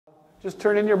Just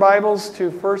turn in your Bibles to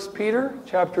 1 Peter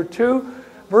chapter 2,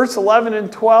 verse 11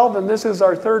 and 12, and this is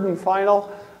our third and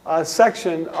final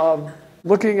section of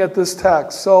looking at this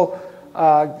text. So,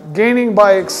 gaining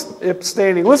by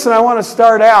abstaining. Listen, I want to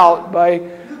start out by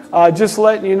just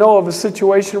letting you know of a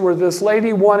situation where this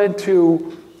lady wanted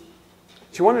to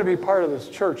be part of this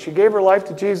church. She gave her life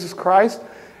to Jesus Christ,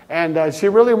 and she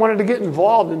really wanted to get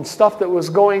involved in stuff that was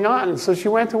going on. And so she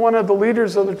went to one of the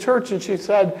leaders of the church and she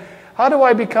said, "How do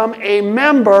I become a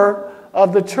member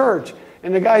of the church?"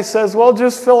 And the guy says, "Well,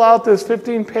 just fill out this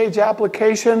 15-page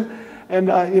application, and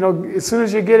as soon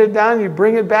as you get it done, you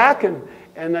bring it back and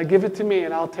give it to me,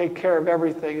 and I'll take care of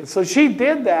everything." And so she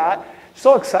did that.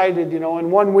 So excited,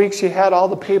 In 1 week, she had all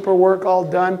the paperwork all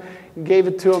done and gave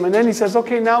it to him. And then he says,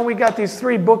 "Okay, now we got these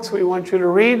 3 books we want you to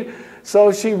read."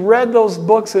 So she read those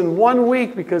books in 1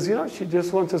 week because, she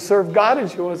just wants to serve God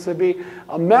and she wants to be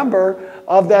a member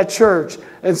of that church.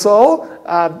 And so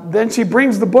then she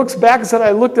brings the books back and said,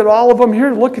 "I looked at all of them.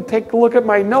 Here, take a look at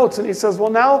my notes." And he says, "Well,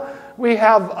 now we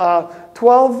have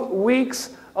 12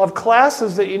 weeks of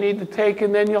classes that you need to take,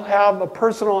 and then you'll have a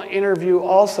personal interview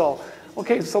also."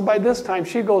 Okay, so by this time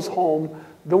she goes home.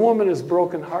 The woman is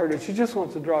brokenhearted. She just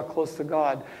wants to draw close to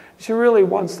God. She really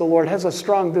wants the Lord, has a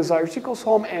strong desire. She goes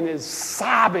home and is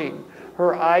sobbing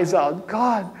her eyes out.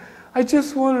 "God, I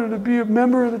just wanted to be a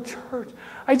member of the church.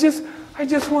 I just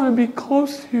want to be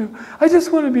close to you. I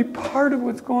just want to be part of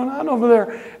what's going on over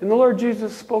there." And the Lord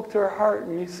Jesus spoke to her heart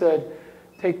and he said,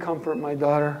 "Take comfort, my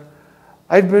daughter.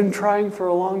 I've been trying for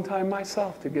a long time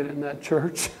myself to get in that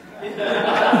church."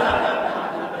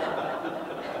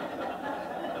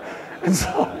 And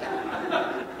so,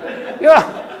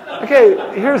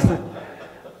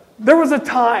 there was a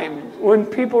time when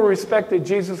people respected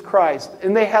Jesus Christ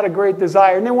and they had a great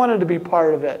desire and they wanted to be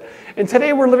part of it. And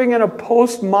today we're living in a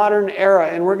postmodern era,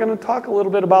 and we're going to talk a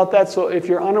little bit about that. So if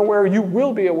you're unaware, you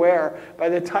will be aware by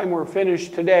the time we're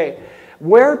finished today.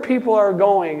 Where people are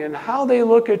going and how they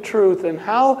look at truth and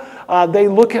how they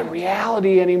look at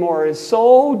reality anymore is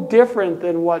so different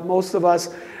than what most of us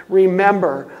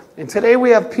remember. And today we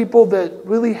have people that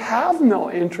really have no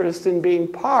interest in being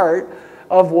part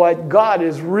of what God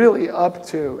is really up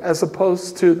to, as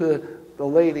opposed to the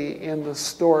lady in the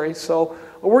story. So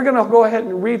we're going to go ahead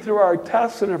and read through our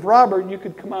text. And if Robert, you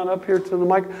could come on up here to the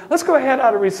mic. Let's go ahead,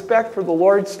 out of respect for the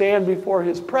Lord, stand before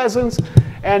his presence.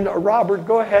 And Robert,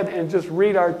 go ahead and just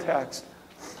read our text.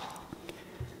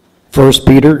 1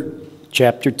 Peter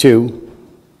chapter 2,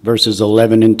 verses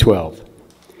 11 and 12.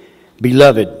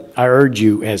 "Beloved, I urge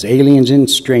you as aliens and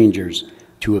strangers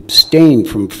to abstain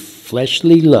from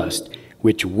fleshly lust,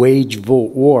 which wage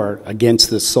war against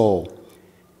the soul.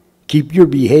 Keep your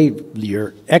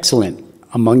behavior excellent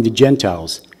among the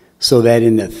Gentiles, so that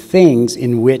in the things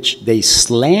in which they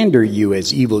slander you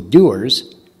as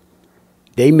evildoers,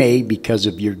 they may, because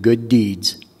of your good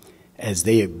deeds, as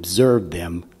they observe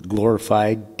them,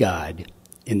 glorify God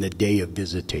in the day of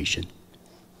visitation."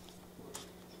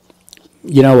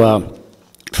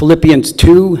 Philippians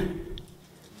 2,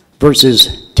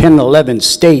 verses 10 and 11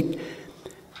 state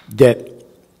that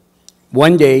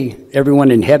one day everyone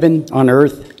in heaven, on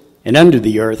earth, and under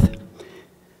the earth,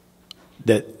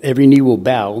 that every knee will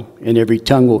bow and every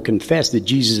tongue will confess that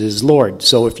Jesus is Lord.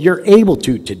 So if you're able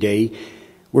to today,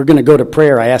 we're going to go to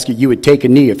prayer. I ask you would take a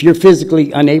knee. If you're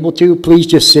physically unable to, please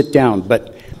just sit down.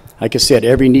 But like I said,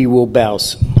 every knee will bow.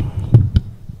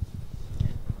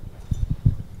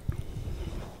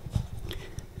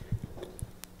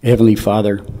 Heavenly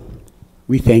Father,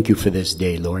 we thank you for this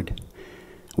day, Lord.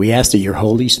 We ask that your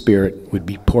Holy Spirit would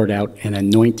be poured out and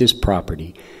anoint this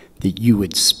property, that you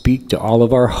would speak to all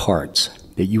of our hearts,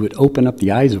 that you would open up the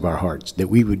eyes of our hearts, that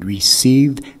we would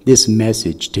receive this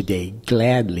message today,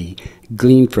 gladly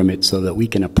glean from it so that we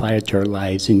can apply it to our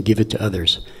lives and give it to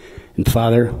others. And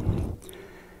Father,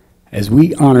 as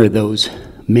we honor those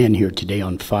men here today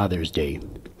on Father's Day,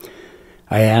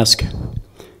 I ask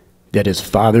that as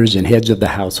fathers and heads of the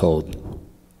household,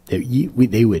 that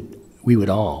we would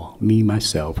all, me,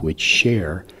 myself, would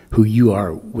share who you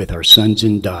are with our sons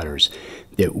and daughters,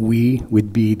 that we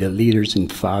would be the leaders and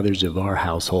fathers of our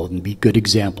household and be good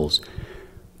examples.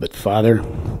 But Father,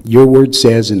 your word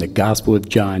says in the Gospel of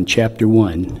John, chapter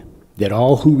 1, that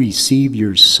all who receive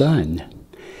your Son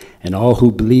and all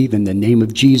who believe in the name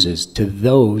of Jesus, to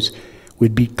those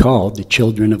would be called the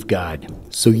children of God.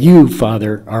 So you,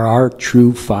 Father, are our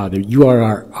true Father. You are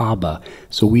our Abba.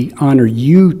 So we honor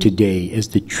you today as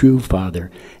the true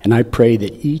Father. And I pray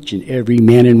that each and every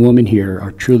man and woman here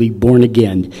are truly born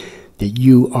again, that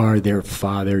you are their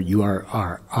Father. You are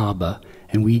our Abba.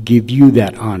 And we give you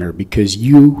that honor because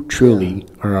you truly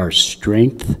are our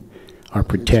strength, our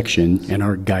protection, and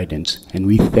our guidance. And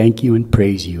we thank you and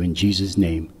praise you in Jesus'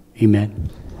 name. Amen.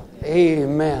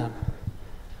 Amen.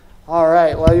 All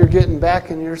right, while you're getting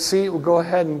back in your seat, we'll go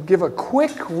ahead and give a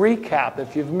quick recap.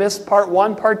 If you've missed part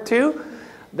 1, part 2,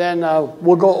 then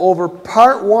we'll go over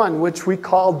part 1, which we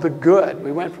called the good.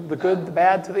 We went from the good, the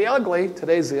bad, to the ugly.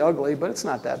 Today's the ugly, but it's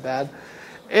not that bad.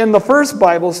 In the first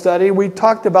Bible study, we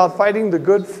talked about fighting the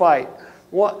good fight.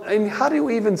 Well, and how do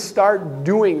we even start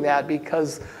doing that?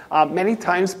 Because many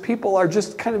times people are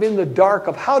just kind of in the dark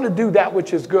of how to do that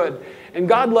which is good. And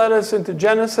God led us into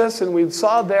Genesis, and we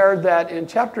saw there that in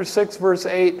chapter 6, verse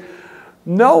 8,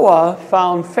 Noah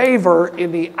found favor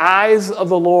in the eyes of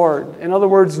the Lord. In other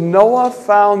words, Noah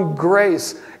found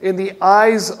grace in the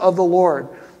eyes of the Lord.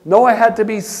 Noah had to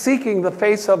be seeking the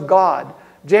face of God.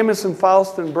 Jamieson,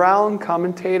 Faust, and Brown,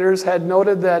 commentators, had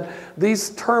noted that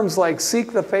these terms like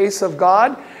seek the face of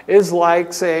God is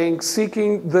like saying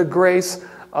seeking the grace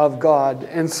of God.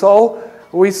 And so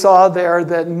we saw there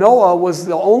that Noah was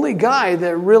the only guy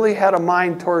that really had a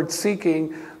mind toward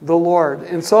seeking the Lord.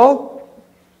 And so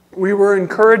we were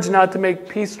encouraged not to make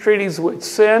peace treaties with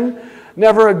sin.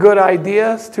 Never a good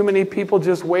idea. Too many people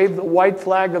just wave the white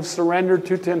flag of surrender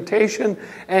to temptation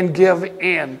and give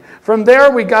in. From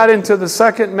there, we got into the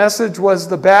second message was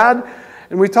the bad.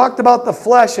 And we talked about the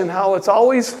flesh and how it's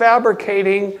always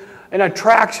fabricating an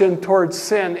attraction towards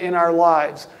sin in our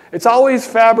lives. It's always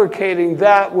fabricating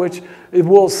that which it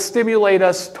will stimulate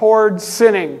us towards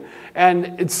sinning.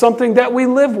 And it's something that we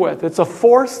live with. It's a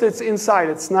force that's inside.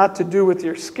 It's not to do with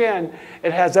your skin.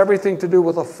 It has everything to do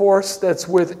with a force that's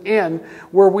within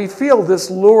where we feel this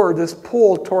lure, this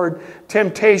pull toward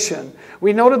temptation.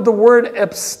 We noted the word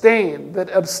abstain. That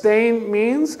abstain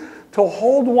means to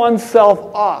hold oneself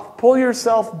off. Pull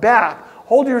yourself back.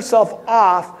 Hold yourself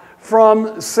off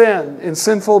from sin and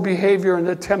sinful behavior and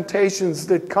the temptations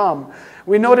that come.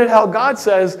 We noted how God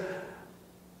says,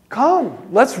 come,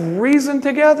 let's reason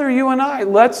together, you and I.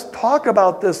 Let's talk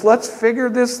about this. Let's figure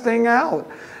this thing out.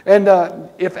 And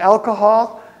if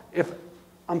alcohol is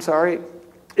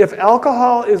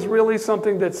really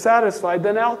something that's satisfied,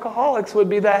 then alcoholics would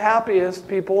be the happiest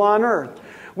people on earth.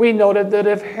 We noted that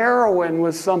if heroin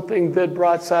was something that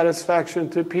brought satisfaction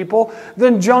to people,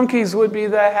 then junkies would be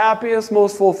the happiest,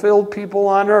 most fulfilled people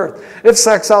on earth. If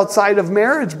sex outside of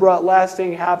marriage brought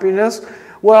lasting happiness,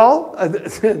 well,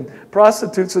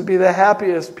 prostitutes would be the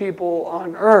happiest people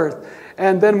on earth.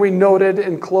 And then we noted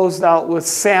and closed out with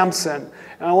Samson.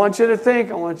 And I want you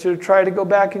to try to go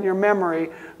back in your memory.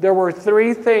 There were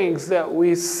 3 things that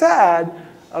we said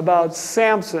about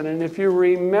Samson. And if you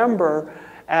remember,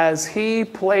 as he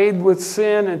played with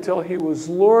sin until he was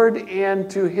lured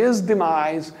into his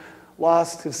demise,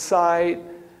 lost his sight,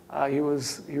 he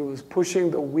was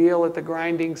pushing the wheel at the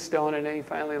grinding stone, and then he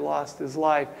finally lost his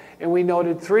life. And we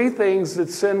noted 3 things that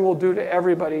sin will do to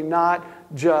everybody, not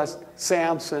just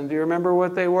Samson. Do you remember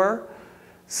what they were?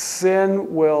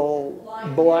 Sin will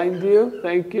blind you.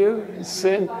 Thank you.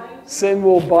 Sin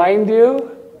will bind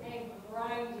you.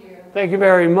 Thank you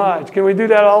very much. Can we do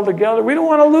that all together? We don't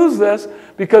want to lose this,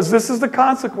 because this is the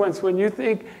consequence when you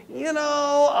think,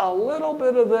 a little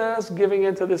bit of this, giving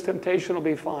into this temptation will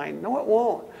be fine. No, it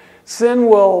won't. Sin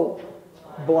will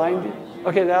blind you.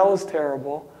 Okay, that was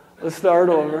terrible. Let's start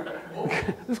over.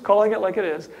 Just calling it like it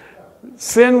is.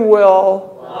 Sin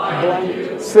will blind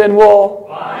you. Sin will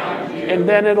bind you. And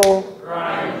then it'll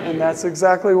grind you. And that's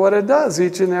exactly what it does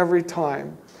each and every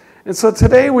time. And so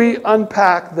today we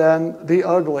unpack then the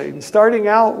ugly, starting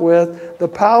out with the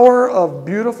power of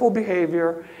beautiful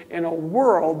behavior in a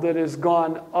world that has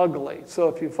gone ugly. So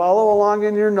if you follow along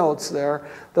in your notes there,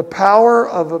 the power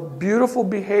of a beautiful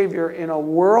behavior in a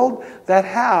world that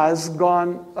has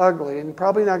gone ugly. And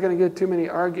probably not going to get too many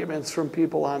arguments from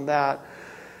people on that.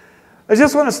 I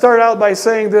just want to start out by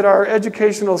saying that our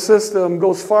educational system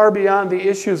goes far beyond the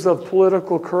issues of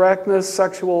political correctness,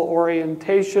 sexual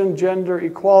orientation, gender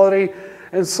equality,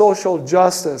 and social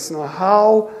justice. Now,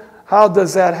 how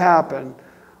does that happen?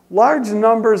 Large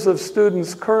numbers of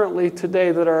students currently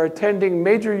today that are attending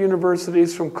major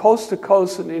universities from coast to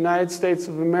coast in the United States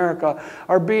of America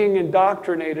are being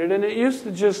indoctrinated. And it used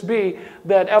to just be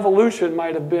that evolution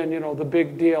might have been, the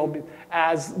big deal,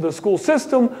 as the school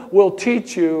system will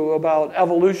teach you about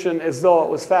evolution as though it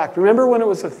was fact. Remember when it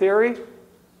was a theory?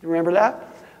 You remember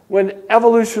that? When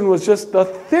evolution was just the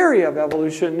theory of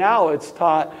evolution, now it's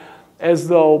taught as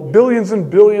though billions and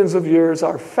billions of years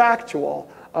are factual.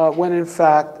 When in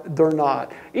fact they're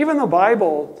not. Even the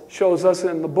Bible shows us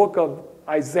in the book of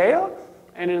Isaiah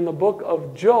and in the book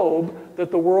of Job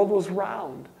that the world was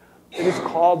round. It is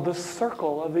called the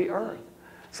circle of the earth.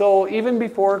 So even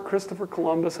before Christopher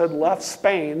Columbus had left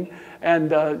Spain and,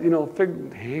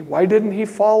 figured, hey, why didn't he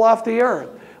fall off the earth?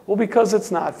 Well, because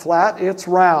it's not flat, it's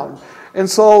round. And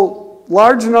so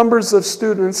large numbers of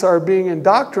students are being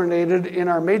indoctrinated in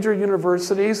our major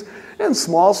universities and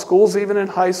small schools, even in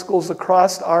high schools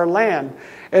across our land.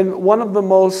 And one of the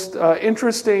most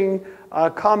interesting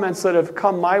comments that have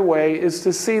come my way is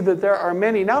to see that there are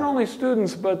many, not only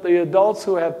students, but the adults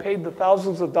who have paid the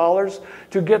thousands of dollars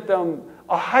to get them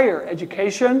a higher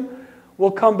education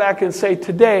will come back and say,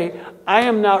 today, I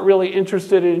am not really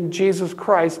interested in Jesus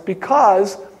Christ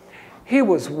because he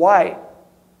was white.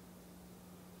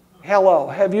 Hello,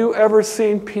 have you ever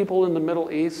seen people in the Middle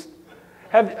East?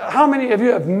 How many of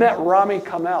you have met Rami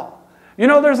Kamel? You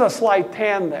know there's a slight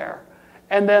tan there.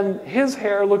 And then his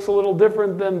hair looks a little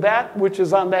different than that which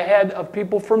is on the head of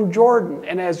people from Jordan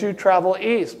and as you travel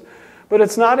east. But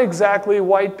it's not exactly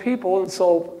white people, and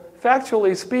so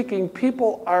factually speaking,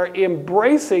 people are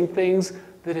embracing things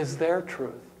that is their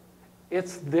truth.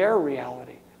 It's their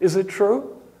reality. Is it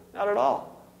true? Not at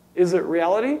all. Is it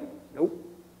reality? Nope.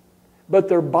 But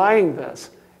they're buying this.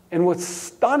 And what's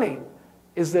stunning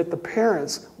is that the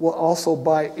parents will also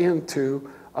buy into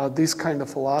these kind of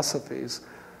philosophies.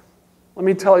 Let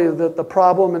me tell you that the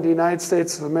problem in the United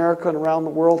States of America and around the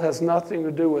world has nothing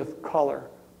to do with color.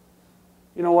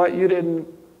 You know what? You didn't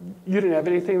have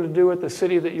anything to do with the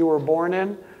city that you were born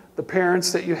in, the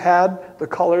parents that you had, the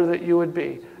color that you would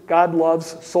be. God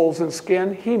loves souls and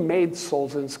skin. He made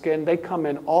souls and skin. They come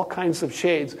in all kinds of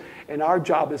shades. And our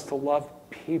job is to love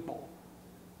people.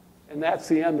 And that's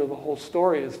the end of the whole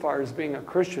story as far as being a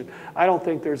Christian. I don't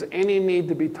think there's any need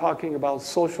to be talking about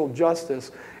social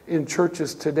justice in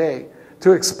churches today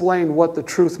to explain what the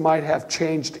truth might have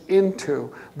changed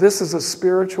into. This is a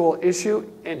spiritual issue,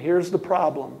 and here's the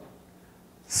problem.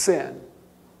 Sin.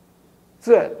 That's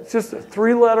it. It's just a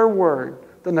three-letter word,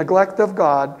 the neglect of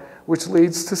God, which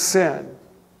leads to sin.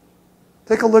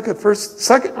 Take a look at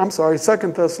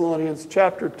 2 Thessalonians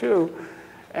chapter 2,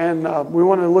 and we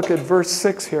want to look at verse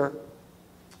 6 here.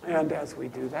 And as we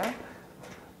do that,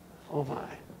 oh my,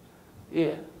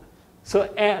 yeah. So,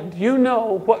 and you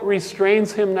know what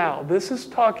restrains him now. This is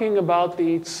talking about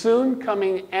the soon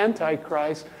coming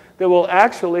Antichrist that will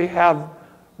actually have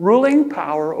ruling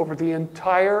power over the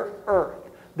entire earth.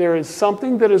 There is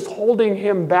something that is holding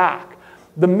him back.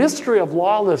 The mystery of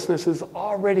lawlessness is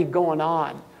already going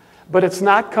on, but it's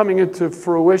not coming into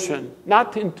fruition,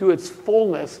 not into its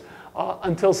fullness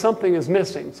until something is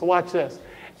missing. So watch this.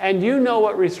 And you know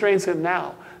what restrains him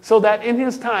now, so that in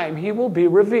his time he will be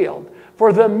revealed.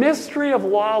 For the mystery of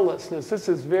lawlessness, this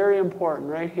is very important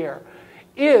right here,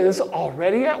 is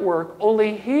already at work.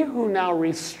 Only he who now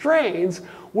restrains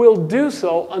will do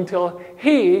so until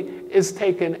he is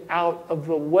taken out of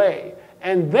the way.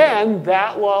 And then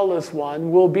that lawless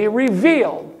one will be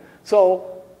revealed.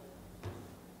 So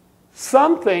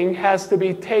something has to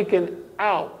be taken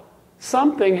out.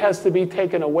 Something has to be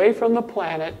taken away from the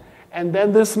planet. And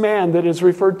then this man that is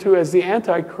referred to as the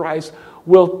Antichrist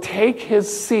will take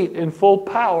his seat in full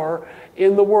power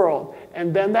in the world.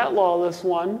 And then that lawless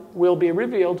one will be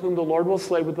revealed, whom the Lord will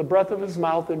slay with the breath of his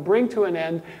mouth and bring to an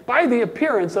end by the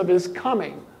appearance of his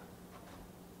coming.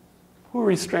 Who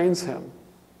restrains him?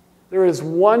 There is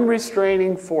one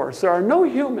restraining force. There are no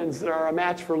humans that are a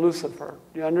match for Lucifer.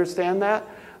 Do you understand that?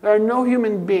 There are no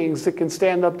human beings that can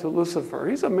stand up to Lucifer.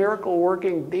 He's a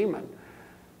miracle-working demon.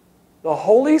 The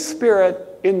Holy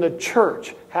Spirit in the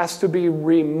church has to be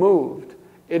removed.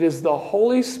 It is the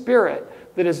Holy Spirit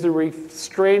that is the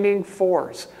restraining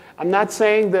force. I'm not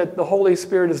saying that the Holy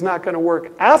Spirit is not going to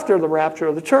work after the rapture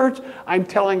of the church. I'm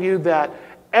telling you that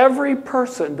every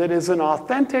person that is an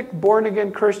authentic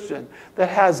born-again Christian that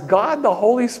has God the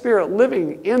Holy Spirit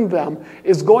living in them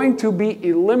is going to be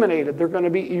eliminated. They're going to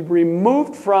be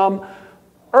removed from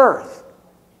earth.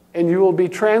 And you will be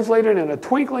translated in a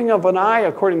twinkling of an eye,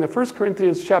 according to 1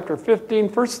 Corinthians chapter 15,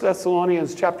 1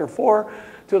 Thessalonians chapter 4,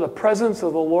 to the presence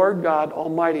of the Lord God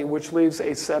Almighty, which leaves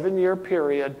a 7-year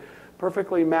period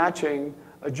perfectly matching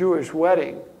a Jewish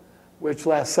wedding, which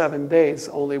lasts 7 days.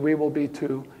 Only we will be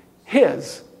to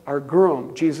his, our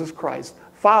groom, Jesus Christ,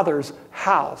 Father's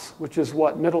house, which is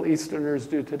what Middle Easterners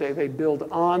do today. They build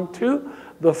onto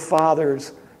the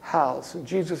Father's house. And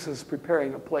Jesus is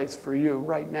preparing a place for you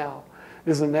right now.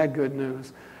 Isn't that good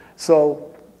news?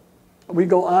 So we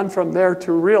go on from there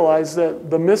to realize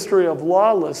that the mystery of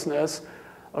lawlessness,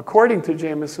 according to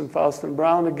Jameson, Faust, and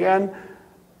Brown, again,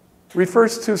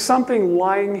 refers to something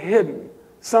lying hidden,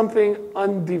 something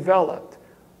undeveloped.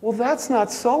 Well, that's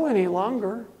not so any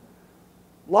longer.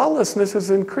 lawlessness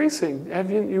is increasing.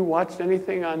 Haven't you watched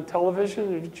anything on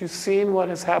television? Have you seen what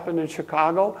has happened in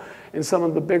Chicago, in some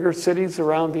of the bigger cities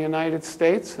around the United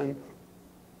States? And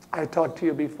I talked to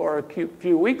you before a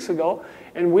few weeks ago,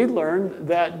 and we learned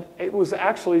that it was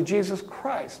actually Jesus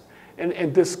Christ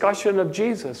and discussion of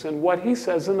Jesus and what he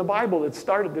says in the Bible that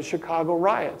started the Chicago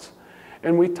riots.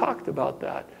 And we talked about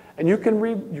that. And you can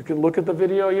look at the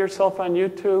video yourself on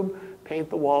YouTube, Paint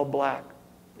the Wall Black.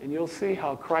 And you'll see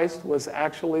how Christ was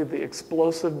actually the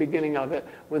explosive beginning of it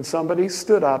when somebody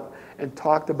stood up and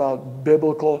talked about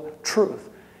biblical truth.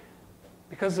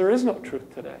 Because there is no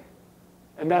truth today.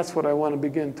 And that's what I want to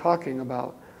begin talking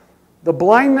about. The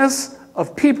blindness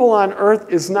of people on earth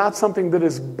is not something that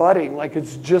is budding, like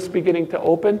it's just beginning to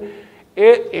open.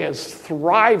 It is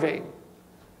thriving.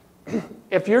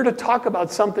 If you're to talk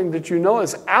about something that you know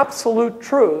is absolute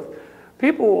truth,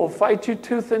 people will fight you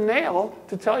tooth and nail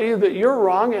to tell you that you're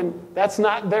wrong and that's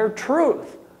not their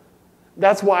truth.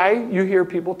 That's why you hear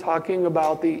people talking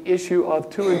about the issue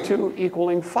of 2 and 2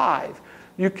 equaling 5.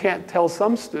 You can't tell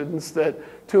some students that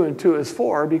 2 and 2 is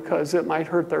 4 because it might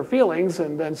hurt their feelings,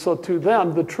 and then so to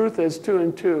them the truth is 2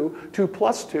 and 2, 2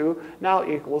 plus 2 now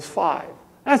equals 5.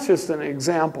 That's just an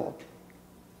example.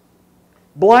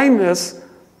 Blindness,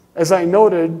 as I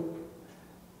noted,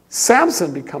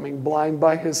 Samson becoming blind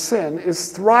by his sin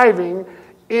is thriving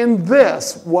in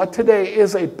this, what today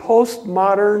is a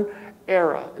postmodern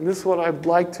era. And this is what I'd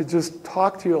like to just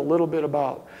talk to you a little bit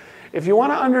about. If you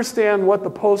want to understand what the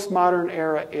postmodern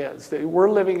era is that we're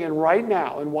living in right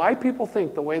now and why people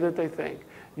think the way that they think,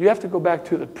 you have to go back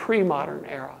to the pre-modern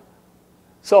era.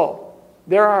 So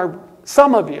there are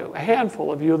some of you, a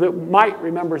handful of you, that might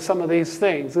remember some of these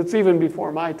things. It's even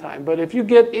before my time. But if you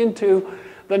get into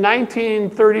the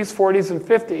 1930s, 40s, and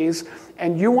 50s,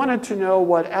 and you wanted to know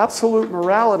what absolute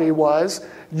morality was,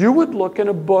 you would look in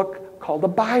a book called the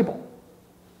Bible.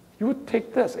 You would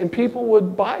take this, and people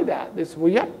would buy that. They said,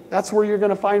 well, yeah, that's where you're going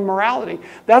to find morality.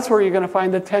 That's where you're going to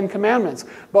find the 10 Commandments.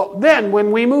 But then,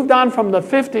 when we moved on from the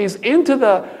 50s into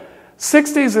the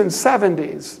 60s and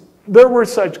 70s, there were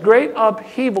such great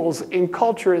upheavals in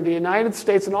culture in the United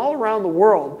States and all around the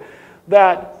world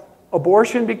that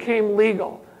abortion became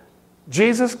legal.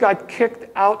 Jesus got kicked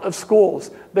out of schools.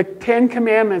 The 10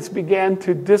 Commandments began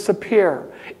to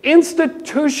disappear.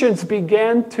 Institutions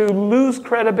began to lose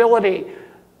credibility.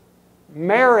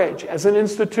 Marriage as an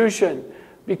institution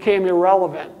became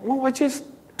irrelevant. Well,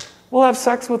 we'll have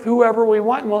sex with whoever we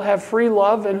want and we'll have free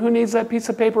love, and who needs that piece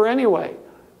of paper anyway?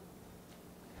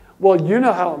 Well, you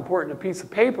know how important a piece of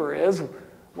paper is.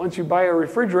 Once you buy a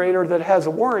refrigerator that has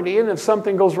a warranty, and if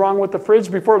something goes wrong with the fridge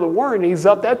before the warranty's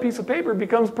up, that piece of paper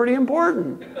becomes pretty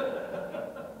important.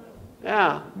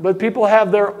 Yeah, but people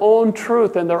have their own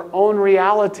truth and their own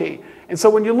reality. And so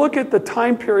when you look at the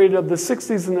time period of the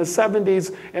 60s and the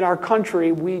 70s in our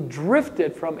country, we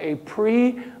drifted from a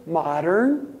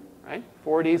pre-modern, right,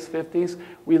 40s, 50s,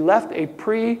 we left a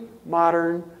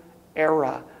pre-modern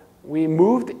era. We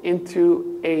moved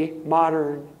into a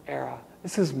modern era.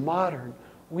 This is modern.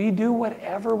 We do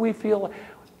whatever we feel like.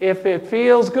 If it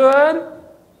feels good,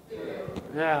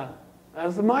 yeah,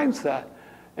 that's the mindset.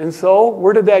 And so,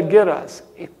 where did that get us?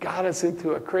 It got us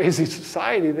into a crazy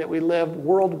society that we live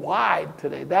worldwide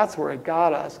today. That's where it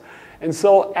got us. And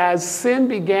so, as sin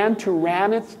began to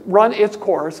run its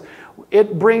course,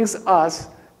 it brings us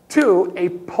to a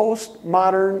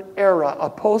postmodern era, a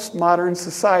postmodern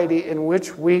society in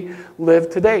which we live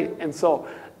today. And so,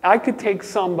 I could take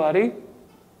somebody,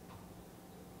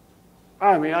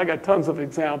 I mean, I got tons of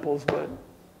examples, but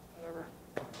whatever.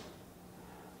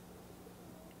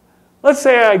 Let's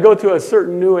say I go to a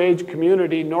certain New Age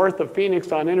community north of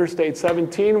Phoenix on Interstate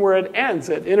 17 where it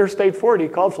ends at Interstate 40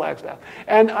 called Flagstaff.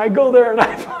 And I go there and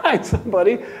I find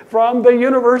somebody from the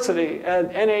university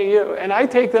at NAU, and I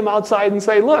take them outside and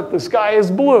say, look, the sky is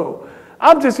blue.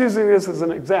 I'm just using this as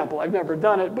an example. I've never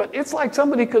done it, but it's like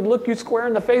somebody could look you square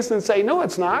in the face and say, no,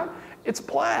 it's not. It's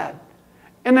plaid.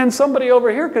 And then somebody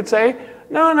over here could say,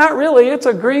 no, not really. It's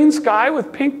a green sky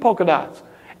with pink polka dots.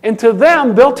 And to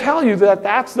them, they'll tell you that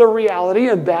that's their reality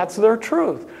and that's their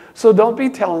truth. So don't be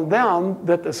telling them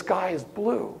that the sky is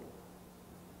blue.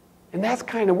 And that's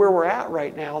kind of where we're at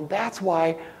right now. And that's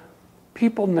why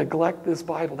people neglect this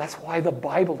Bible. That's why the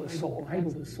Bible is so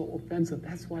offensive.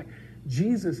 That's why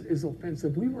Jesus is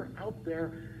offensive. We were out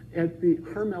there at the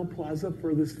Carmel Plaza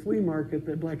for this flea market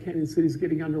that Black Canyon City is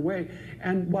getting underway.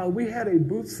 And while we had a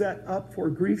booth set up for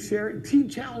grief sharing, Teen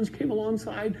Challenge came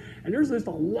alongside, and there's just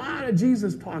a lot of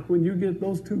Jesus talk when you get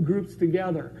those two groups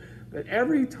together. But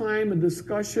every time a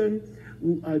discussion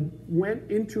went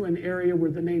into an area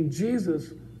where the name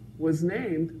Jesus was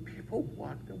named, people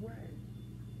walked away.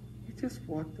 He just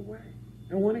walked away.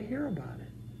 I want to hear about it.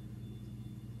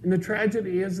 And the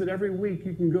tragedy is that every week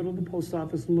you can go to the post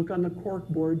office and look on the cork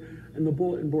board and the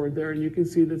bulletin board there, and you can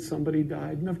see that somebody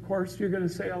died. And of course, you're going to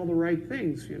say all the right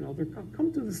things. You know, they're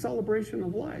come to the celebration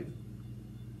of life.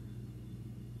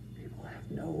 People have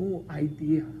no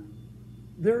idea.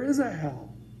 There is a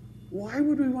hell. Why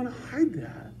would we want to hide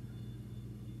that?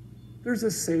 There's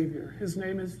a Savior. His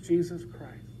name is Jesus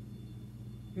Christ.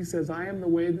 He says, I am the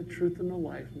way, the truth, and the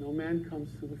life. No man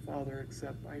comes to the Father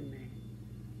except by me.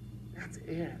 That's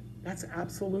it. That's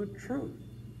absolute truth.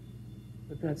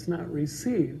 But that's not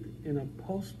received in a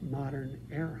postmodern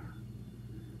era.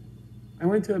 I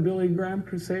went to a Billy Graham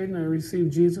crusade and I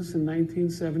received Jesus in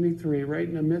 1973, right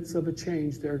in the midst of a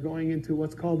change there, going into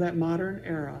what's called that modern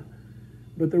era.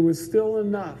 But there was still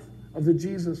enough of the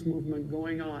Jesus movement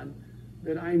going on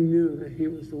that I knew that he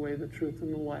was the way, the truth,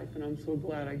 and the life. And I'm so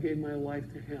glad I gave my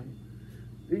life to him.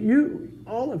 You,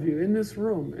 all of you in this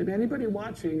room, and anybody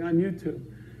watching on YouTube,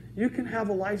 you can have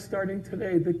a life starting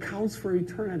today that counts for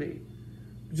eternity.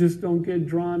 Just don't get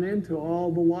drawn into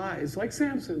all the lies like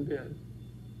Samson did.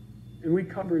 And we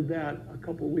covered that a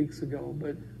couple weeks ago,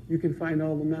 but you can find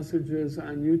all the messages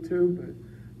on YouTube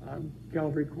at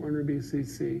Calvary Corner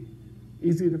BCC.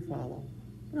 Easy to follow.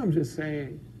 And I'm just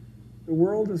saying, the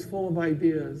world is full of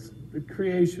ideas. The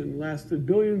creation lasted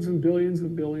billions and billions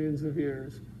and billions of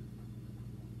years.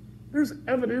 There's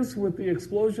evidence with the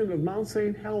explosion of Mount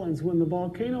St. Helens when the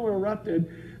volcano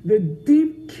erupted that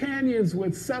deep canyons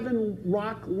with 7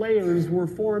 rock layers were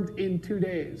formed in 2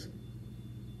 days.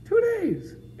 2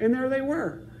 days. And there they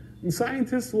were. And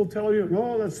scientists will tell you,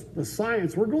 no, that's the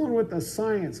science. We're going with the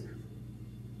science.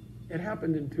 It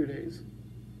happened in 2 days.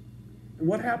 And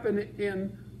what happened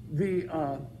in the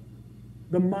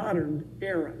modern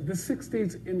era, the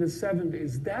 60s and the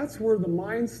 70s, that's where the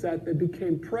mindset that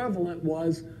became prevalent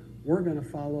was, we're going to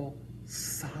follow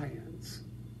science.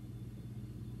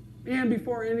 And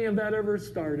before any of that ever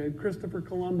started, Christopher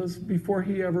Columbus, before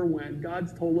he ever went,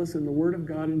 God told us in the Word of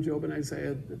God in Job and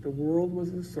Isaiah that the world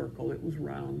was a circle, it was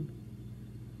round.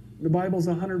 The Bible's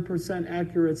 100%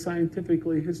 accurate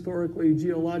scientifically, historically,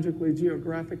 geologically,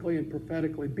 geographically, and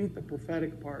prophetically. Beat the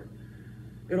prophetic part.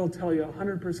 It'll tell you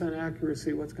 100%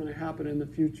 accuracy what's going to happen in the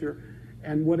future.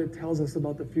 And what it tells us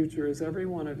about the future is every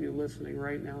one of you listening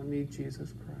right now need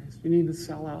Jesus Christ. You need to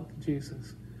sell out to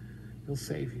Jesus. He'll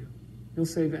save you. He'll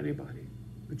save anybody.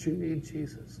 But you need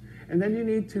Jesus. And then you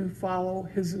need to follow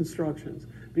his instructions,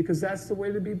 because that's the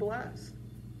way to be blessed.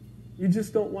 You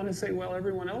just don't want to say, well,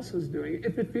 everyone else is doing it.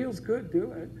 If it feels good,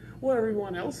 do it. Well,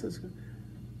 everyone else is good.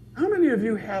 How many of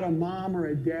you had a mom or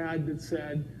a dad that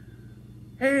said,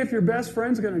 hey, if your best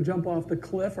friend's going to jump off the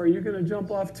cliff, are you going to jump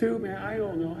off too? Man, I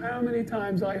don't know how many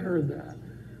times I heard that.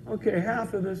 Okay,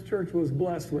 half of this church was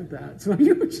blessed with that. So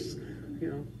you just,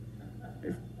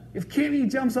 if Kenny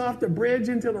jumps off the bridge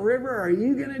into the river, are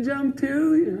you going to jump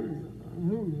too?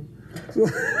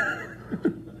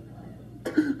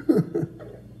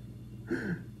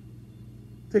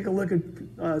 Take a look at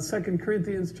 2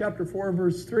 Corinthians chapter 4,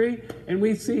 verse 3, and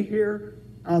we see here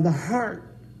the heart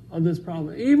of this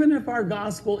problem. Even if our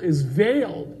gospel is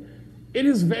veiled, it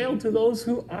is veiled to those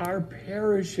who are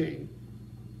perishing.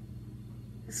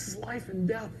 This is life and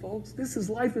death, folks. This is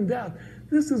life and death.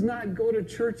 This is not go to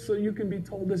church so you can be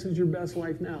told this is your best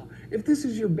life now. If this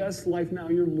is your best life now,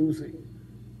 you're losing.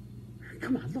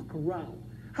 Come on, look around.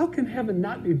 How can heaven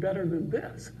not be better than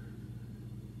this?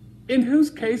 In whose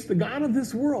case the God of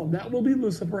this world, that will be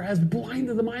Lucifer, has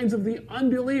blinded the minds of the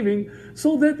unbelieving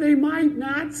so that they might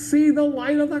not see the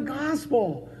light of the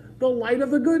gospel, the light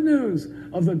of the good news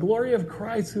of the glory of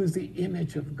Christ, who is the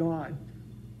image of God.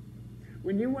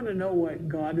 When you want to know what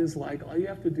God is like, all you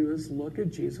have to do is look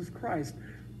at Jesus Christ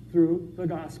through the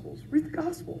Gospels. Read the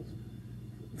Gospels.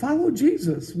 Follow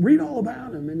Jesus. Read all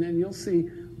about him, and then you'll see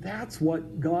that's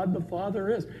what God the Father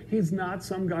is. He's not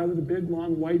some guy with a big,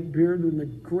 long, white beard and a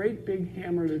great big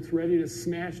hammer that's ready to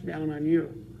smash down on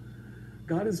you.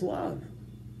 God is love.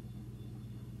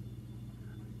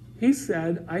 He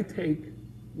said, I take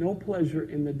no pleasure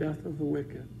in the death of the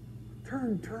wicked.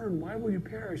 Turn, why will you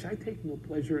perish? I take no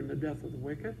pleasure in the death of the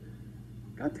wicked.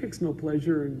 God takes no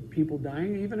pleasure in people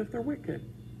dying, even if they're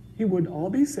wicked. He would all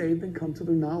be saved and come to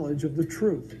the knowledge of the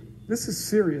truth. This is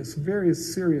serious, very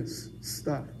serious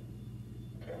stuff.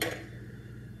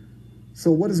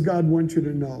 So what does God want you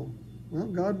to know? Well,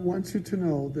 God wants you to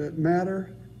know that manners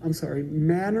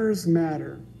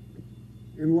matter.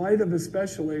 In light of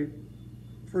especially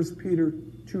 1 Peter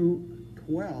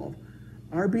 2:12,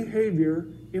 our behavior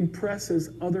impresses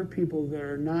other people that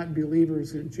are not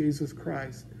believers in Jesus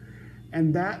Christ.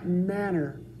 And that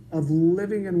manner of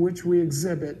living in which we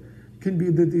exhibit can be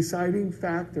the deciding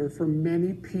factor for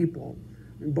many people.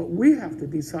 But we have to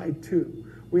decide too.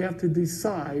 We have to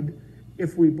decide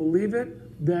if we believe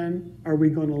it, then are we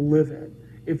going to live it?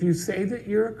 If you say that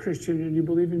you're a Christian and you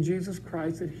believe in Jesus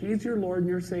Christ, that he's your Lord and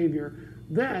your Savior,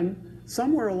 then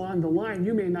somewhere along the line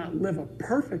you may not live a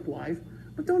perfect life,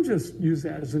 but don't just use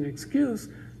that as an excuse.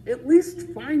 At least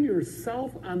find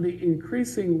yourself on the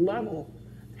increasing level,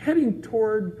 heading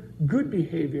toward good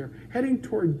behavior, heading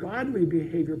toward godly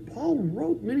behavior. Paul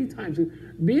wrote many times,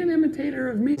 be an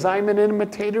imitator of me, as I'm an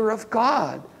imitator of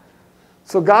God.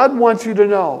 So God wants you to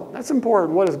know. That's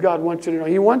important. What does God want you to know?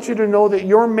 He wants you to know that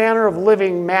your manner of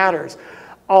living matters.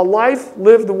 A life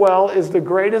lived well is the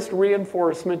greatest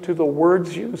reinforcement to the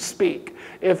words you speak.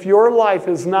 If your life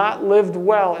is not lived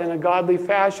well in a godly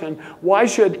fashion, why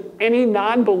should any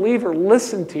non-believer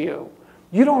listen to you?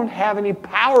 You don't have any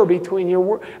power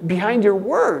behind your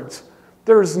words.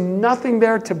 There's nothing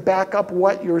there to back up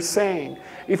what you're saying.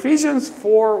 Ephesians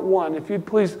 4:1, if you'd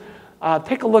please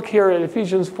take a look here at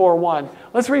Ephesians 4:1.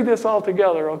 Let's read this all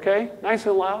together, okay? Nice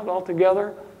and loud, all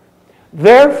together.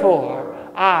 Therefore,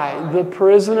 I, the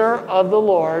prisoner of the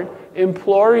Lord,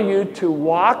 implore you to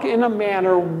walk in a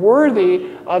manner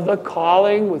worthy of the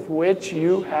calling with which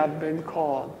you have been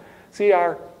called. See,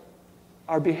 our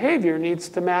behavior needs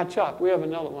to match up. We have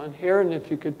another one here, and if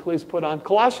you could please put on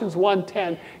Colossians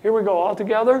 1:10. Here we go, all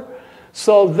together.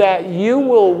 So that you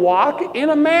will walk in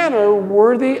a manner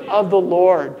worthy of the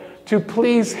Lord, to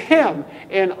please him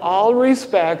in all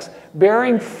respects,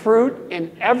 bearing fruit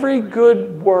in every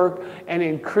good work and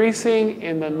increasing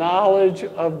in the knowledge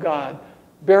of God.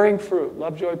 Bearing fruit,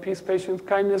 love, joy, peace, patience,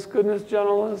 kindness, goodness,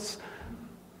 gentleness,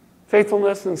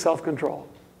 faithfulness, and self-control.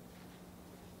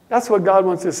 That's what God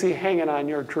wants to see hanging on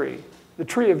your tree, the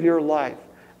tree of your life.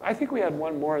 I think we had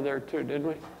one more there too, didn't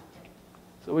we?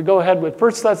 So we go ahead with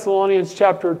 1 Thessalonians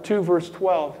chapter 2, verse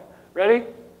 12. Ready?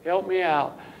 Help me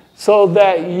out. So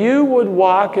that you would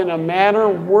walk in a manner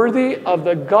worthy of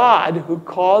the God who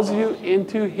calls you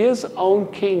into his own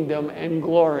kingdom and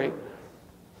glory.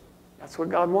 That's what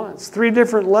God wants. 3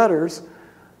 different letters,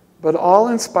 but all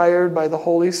inspired by the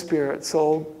Holy Spirit.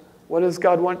 So what does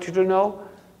God want you to know?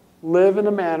 Live in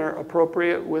a manner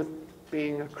appropriate with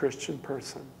being a Christian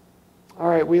person. All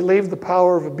right, we leave the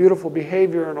power of a beautiful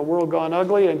behavior in a world gone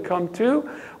ugly and come to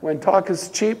when talk is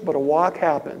cheap but a walk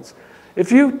happens.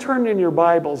 If you turn in your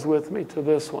Bibles with me to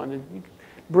this one, and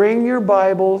bring your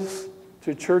Bibles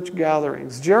to church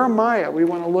gatherings. Jeremiah, we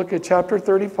want to look at chapter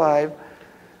 35,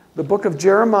 the book of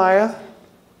Jeremiah.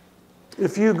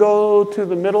 If you go to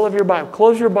the middle of your Bible,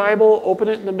 close your Bible, open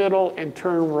it in the middle, and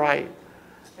turn right.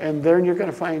 And then you're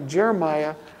going to find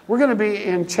Jeremiah. We're going to be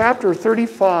in chapter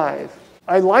 35.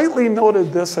 I lightly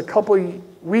noted this a couple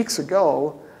weeks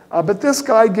ago, but this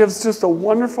guy gives just a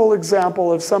wonderful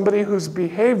example of somebody whose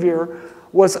behavior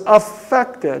was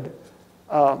affected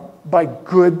by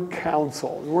good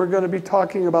counsel. We're going to be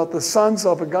talking about the sons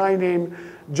of a guy named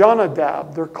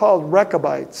Jonadab. They're called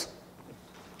Rechabites.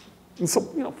 And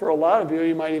so, for a lot of you,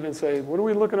 you might even say, what are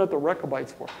we looking at the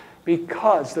Rechabites for?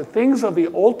 Because the things of the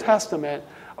Old Testament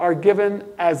are given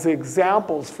as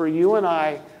examples for you and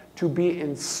I to be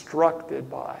instructed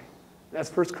by. That's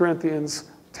 1 Corinthians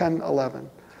 10:11.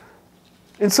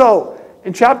 And so,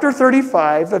 in chapter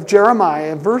 35 of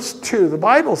Jeremiah, verse 2, the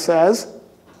Bible says,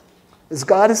 as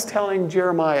God is telling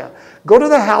Jeremiah, go to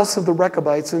the house of the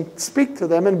Rechabites and speak to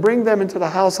them and bring them into the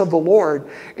house of the Lord,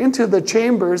 into the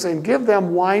chambers, and give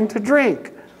them wine to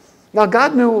drink. Now,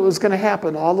 God knew what was going to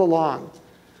happen all along.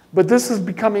 But this is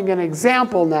becoming an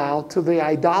example now to the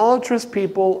idolatrous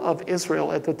people of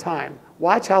Israel at the time.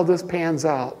 Watch how this pans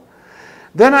out.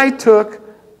 Then I took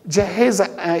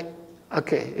Jahaziah,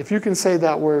 okay, if you can say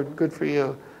that word, good for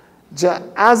you.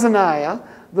 Jaazaniah,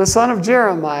 the son of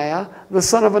Jeremiah, the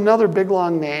son of another big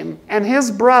long name, and his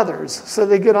brothers. So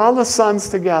they get all the sons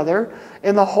together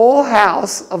in the whole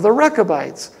house of the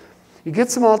Rechabites. He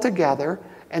gets them all together.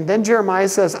 And then Jeremiah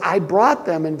says, I brought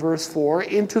them, in verse 4,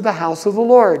 into the house of the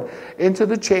Lord, into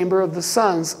the chamber of the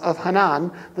sons of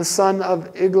Hanan, the son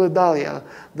of Igdaliah,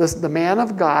 the man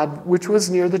of God, which was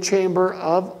near the chamber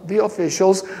of the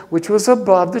officials, which was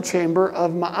above the chamber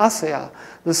of Maaseiah,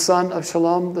 the son of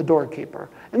Shallum, the doorkeeper.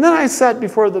 And then I set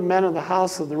before the men of the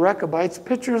house of the Rechabites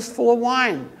pitchers full of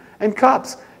wine and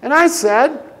cups. And I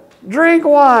said, drink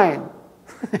wine.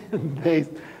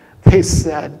 They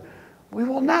said, we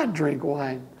will not drink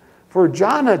wine. For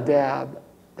Jonadab,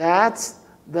 that's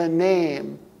the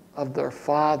name of their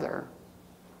father.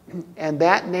 And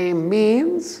that name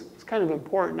means, it's kind of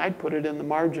important, I'd put it in the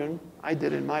margin, I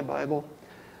did in my Bible,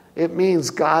 it means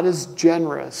God is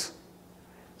generous.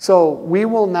 So we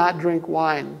will not drink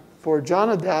wine. For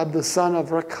Jonadab, the son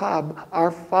of Rechab, our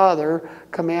father,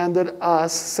 commanded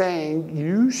us, saying,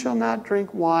 you shall not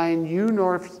drink wine, you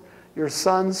nor your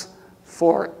sons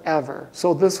forever.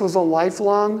 So this was a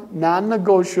lifelong,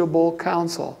 non-negotiable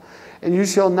counsel. And you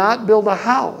shall not build a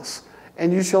house,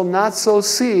 and you shall not sow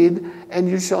seed, and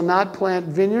you shall not plant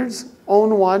vineyards,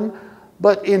 own one,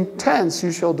 but in tents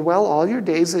you shall dwell all your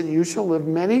days, and you shall live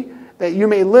that you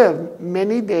may live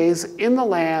many days in the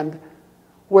land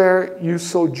where you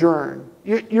sojourn.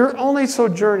 You're only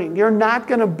sojourning. You're not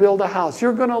going to build a house.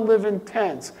 You're going to live in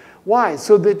tents. Why?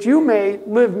 So that you may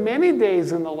live many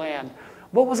days in the land.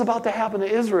 What was about to happen to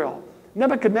Israel?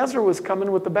 Nebuchadnezzar was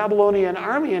coming with the Babylonian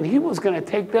army, and he was going to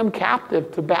take them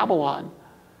captive to Babylon.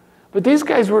 But these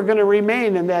guys were going to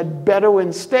remain in that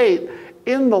Bedouin state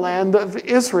in the land of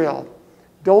Israel.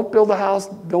 Don't build a house.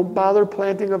 Don't bother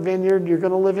planting a vineyard. You're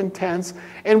going to live in tents.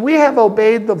 And we have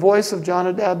obeyed the voice of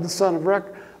Jonadab, the son of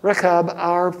Rechab,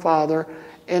 our father,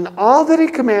 in all that he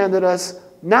commanded us,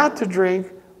 not to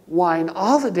drink wine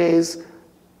all the days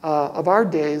of our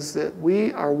days, that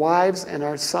we, our wives, and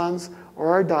our sons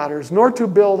or our daughters, nor to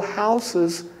build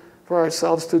houses for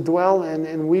ourselves to dwell in.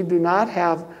 And we do not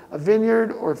have a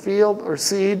vineyard or field or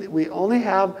seed. We have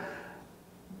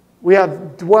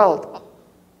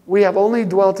only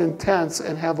dwelt in tents,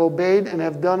 and have obeyed and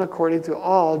have done according to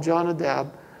all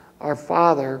Jonadab, our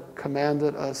father,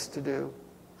 commanded us to do.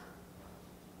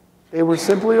 They were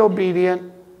simply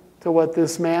obedient to what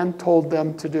this man told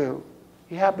them to do.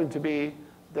 He happened to be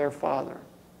their father.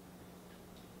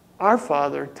 Our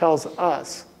Father tells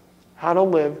us how to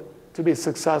live to be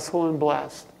successful and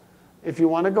blessed. If you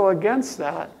want to go against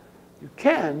that, you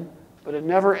can, but it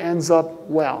never ends up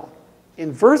well.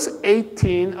 In verse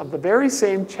 18 of the very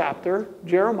same chapter,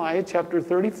 Jeremiah chapter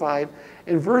 35,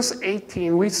 in verse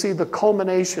 18, we see the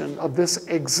culmination of this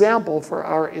example for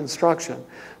our instruction.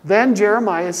 Then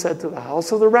Jeremiah said to the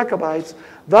house of the Rechabites,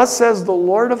 thus says the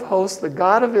Lord of hosts, the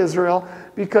God of Israel,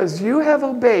 because you have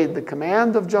obeyed the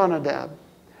command of Jonadab,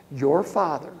 your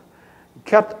father,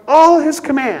 kept all his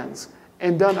commands,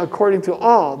 and done according to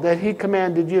all that he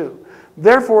commanded you.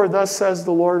 Therefore, thus says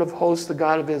the Lord of hosts, the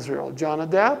God of Israel,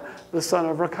 Jonadab, the son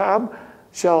of Rechab,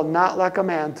 shall not lack a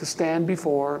man to stand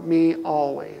before me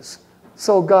always.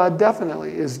 So God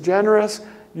definitely is generous.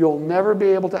 You'll never be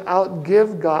able to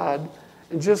outgive God,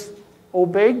 and just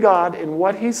obey God in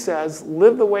what he says,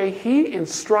 live the way he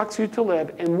instructs you to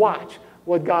live, and watch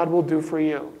what God will do for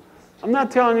you. I'm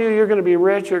not telling you you're going to be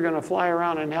rich, you're going to fly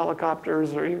around in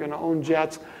helicopters, or you're going to own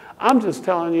jets. I'm just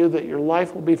telling you that your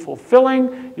life will be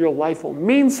fulfilling, your life will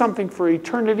mean something for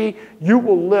eternity. You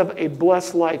will live a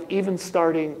blessed life, even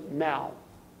starting now,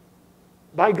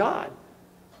 by God.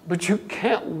 But you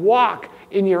can't walk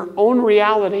in your own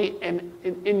reality and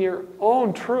in your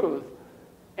own truth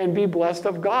and be blessed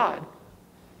of God.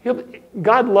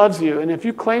 God loves you, and if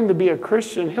you claim to be a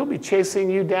Christian, he'll be chasing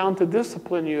you down to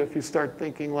discipline you if you start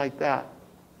thinking like that.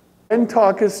 And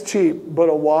talk is cheap, but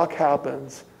a walk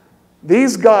happens.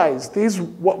 These guys, these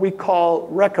what we call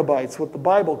Rechabites, what the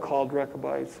Bible called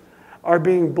Rechabites, are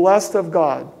being blessed of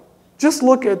God. Just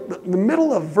look at the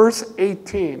middle of verse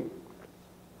 18,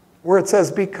 where it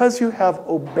says, because you have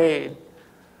obeyed.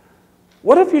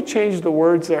 What if you changed the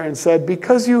words there and said,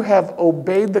 because you have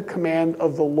obeyed the command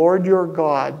of the Lord your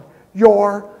God,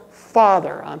 your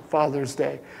Father, on Father's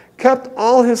Day, kept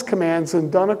all his commands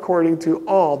and done according to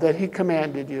all that he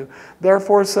commanded you.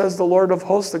 Therefore says the Lord of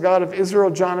hosts, the God of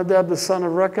Israel, Jonadab, the son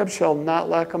of Rechab, shall not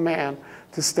lack a man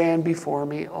to stand before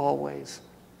me always.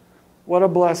 What a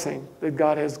blessing that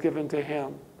God has given to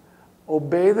him.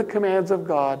 Obey the commands of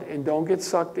God and don't get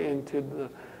sucked into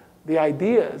the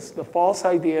ideas, the false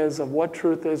ideas of what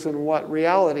truth is and what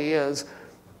reality is.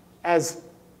 As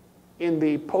in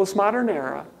the postmodern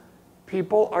era,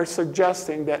 people are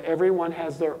suggesting that everyone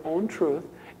has their own truth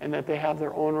and that they have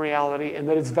their own reality and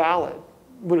that it's valid,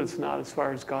 but it's not as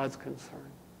far as God's concerned.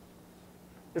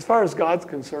 As far as God's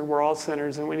concerned, we're all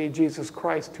sinners and we need Jesus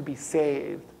Christ to be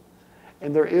saved.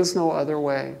 And there is no other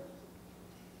way.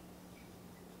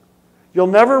 You'll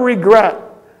never regret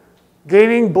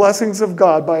gaining blessings of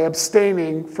God by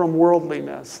abstaining from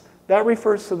worldliness. That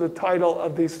refers to the title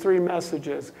of these three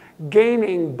messages,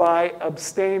 Gaining by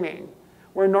Abstaining.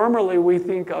 Where normally we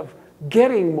think of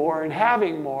getting more and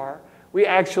having more, we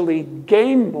actually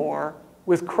gain more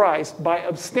with Christ by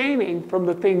abstaining from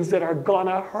the things that are going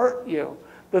to hurt you,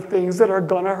 the things that are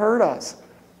going to hurt us.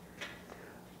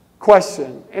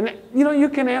 Question, and you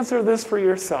can answer this for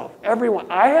yourself. Everyone,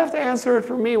 I have to answer it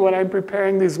for me when I'm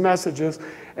preparing these messages,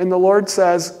 and the Lord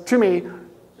says to me,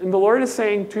 and the Lord is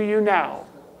saying to you now,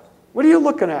 what are you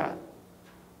looking at?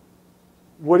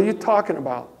 What are you talking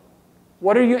about?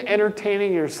 What are you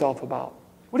entertaining yourself about?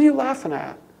 What are you laughing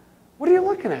at? What are you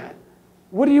looking at?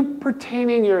 What are you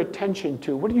pertaining your attention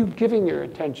to? What are you giving your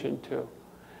attention to?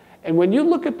 And when you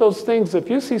look at those things, if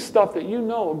you see stuff that you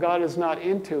know God is not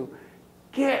into,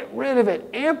 get rid of it,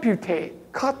 amputate,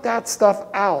 cut that stuff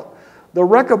out. The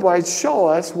Rechabites show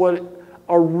us what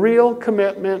a real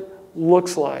commitment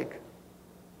looks like.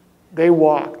 They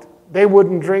walked. They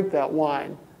wouldn't drink that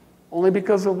wine, only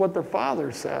because of what their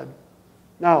father said.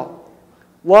 Now,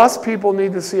 lost people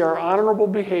need to see our honorable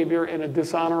behavior in a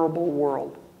dishonorable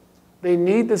world. They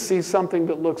need to see something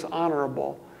that looks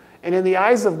honorable. And in the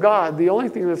eyes of God, the only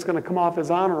thing that's going to come off as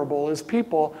honorable is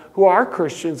people who are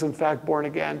Christians, in fact, born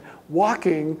again,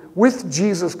 walking with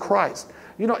Jesus Christ.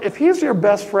 You know, if he's your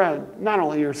best friend, not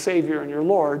only your Savior and your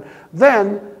Lord,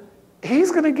 then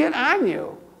he's going to get on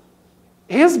you.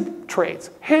 His traits,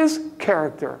 his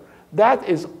character, that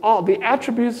is all. The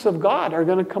attributes of God are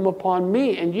going to come upon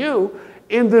me and you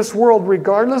in this world,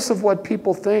 regardless of what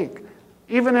people think,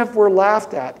 even if we're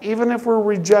laughed at, even if we're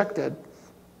rejected.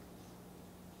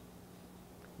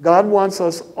 God wants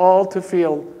us all to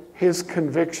feel his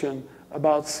conviction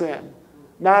about sin,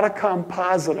 not a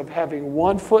composite of having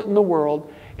one foot in the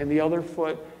world and the other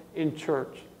foot in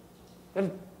church.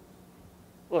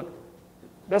 Look,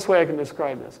 best way I can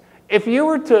describe this. If you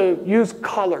were to use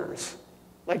colors,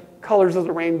 like colors of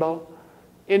the rainbow,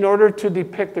 in order to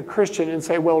depict a Christian and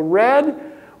say, well,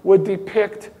 red would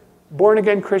depict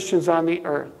born-again Christians on the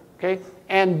earth, okay?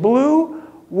 And blue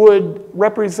would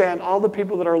represent all the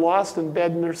people that are lost and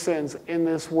dead in their sins in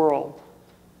this world.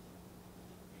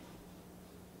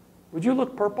 Would you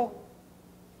look purple?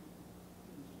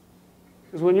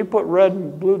 Because when you put red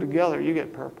and blue together, you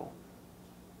get purple.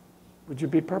 Would you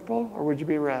be purple or would you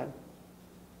be red?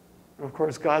 And of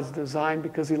course, God's design,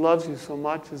 because he loves you so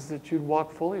much, is that you'd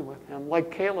walk fully with him,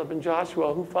 like Caleb and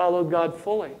Joshua, who followed God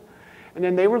fully. And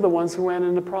then they were the ones who went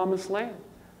into the promised land.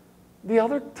 The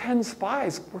other 10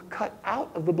 spies were cut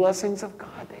out of the blessings of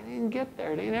God. They didn't get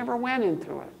there. They never went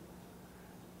into it.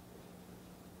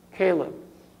 Caleb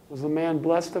was a man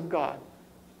blessed of God.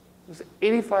 He was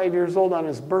 85 years old on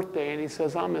his birthday, and he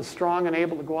says, I'm as strong and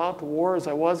able to go out to war as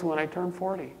I was when I turned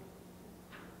 40.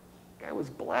 The guy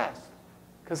was blessed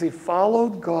because he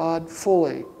followed God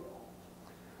fully.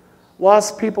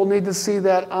 Lost people need to see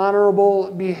that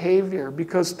honorable behavior,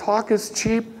 because talk is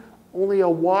cheap, only a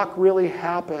walk really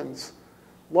happens.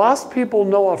 Lost people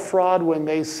know a fraud when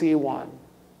they see one.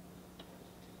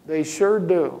 They sure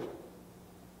do.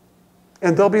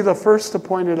 And they'll be the first to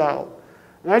point it out.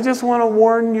 And I just want to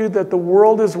warn you that the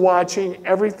world is watching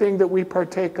everything that we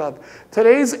partake of.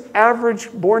 Today's average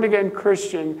born-again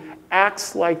Christian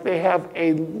acts like they have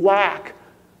a lack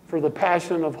for the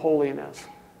passion of holiness.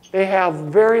 They have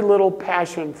very little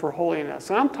passion for holiness.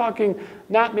 And I'm talking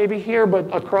not maybe here,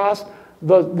 but across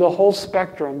the whole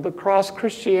spectrum, across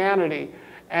Christianity.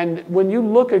 And when you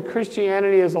look at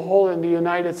Christianity as a whole in the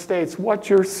United States, what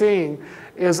you're seeing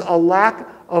is a lack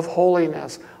of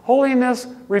holiness. Holiness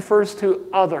refers to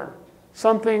other,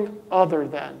 something other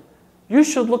than. You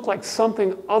should look like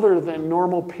something other than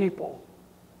normal people.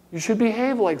 You should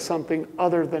behave like something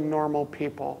other than normal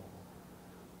people.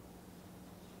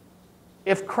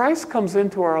 If Christ comes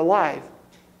into our life,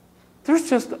 there's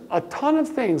just a ton of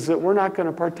things that we're not going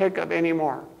to partake of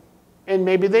anymore. And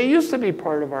maybe they used to be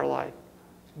part of our life,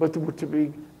 but to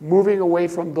be moving away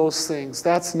from those things,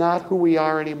 that's not who we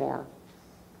are anymore.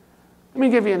 Let me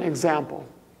give you an example.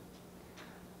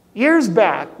 Years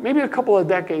back, maybe a couple of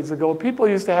decades ago, people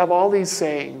used to have all these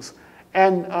sayings.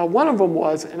 And one of them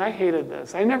was, and I hated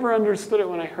this, I never understood it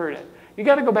when I heard it. You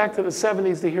got to go back to the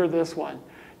 70s to hear this one.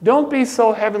 Don't be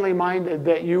so heavenly minded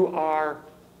that you are...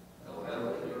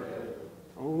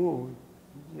 Oh,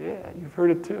 yeah, you've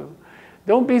heard it too.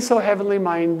 Don't be so heavenly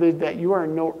minded that you are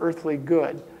no earthly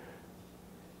good.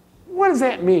 What does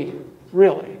that mean,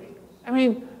 really? I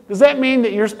mean, does that mean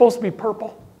that you're supposed to be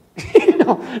purple? you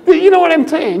know what I'm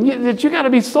saying? That you got to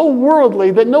be so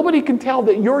worldly that nobody can tell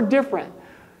that you're different.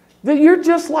 That you're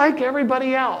just like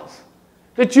everybody else.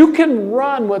 That you can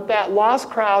run with that lost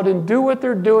crowd and do what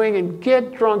they're doing and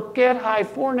get drunk, get high,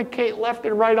 fornicate left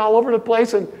and right all over the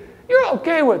place, and you're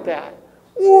okay with that.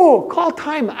 Ooh, call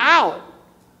time out.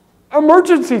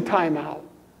 Emergency time out.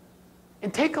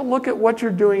 And take a look at what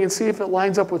you're doing and see if it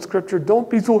lines up with Scripture. Don't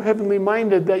be so heavenly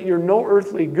minded that you're no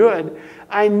earthly good.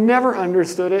 I never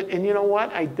understood it, and you know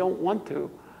what? I don't want to.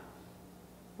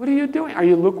 What are you doing? Are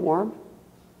you lukewarm?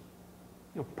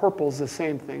 Purple's the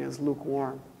same thing as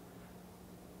lukewarm.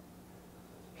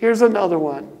 Here's another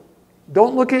one.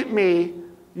 Don't look at me.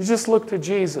 You just look to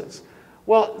Jesus.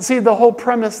 Well, see, the whole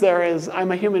premise there is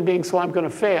I'm a human being, so I'm going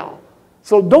to fail.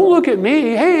 So don't look at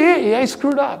me. Hey, I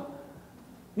screwed up.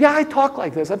 Yeah, I talk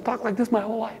like this. I've talked like this my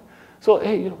whole life. So,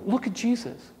 hey, look at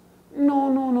Jesus.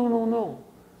 No.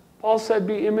 Paul said,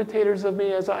 be imitators of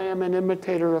me as I am an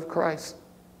imitator of Christ.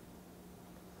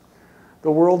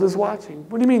 The world is watching.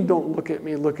 What do you mean, don't look at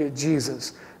me, look at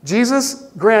Jesus?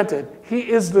 Jesus, granted,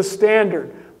 he is the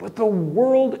standard, but the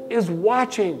world is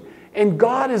watching, and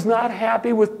God is not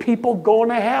happy with people going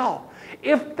to hell.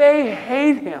 If they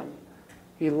hate him,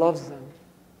 he loves them.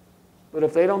 But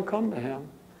if they don't come to him,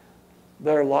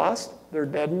 they're lost, they're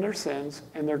dead in their sins,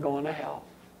 and they're going to hell.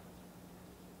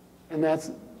 And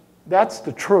that's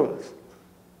the truth.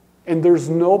 And there's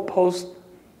no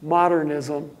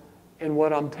postmodernism in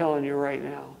what I'm telling you right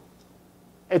now.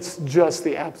 It's just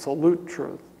the absolute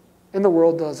truth. And the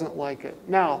world doesn't like it.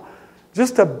 Now,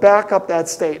 just to back up that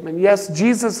statement, yes,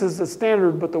 Jesus is the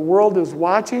standard, but the world is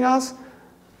watching us.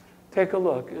 Take a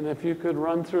look. And if you could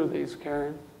run through these,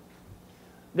 Karen.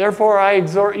 Therefore, I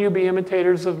exhort you, be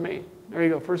imitators of me. There you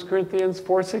go, 1 Corinthians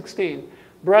 4:16.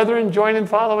 Brethren, join in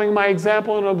following my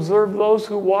example and observe those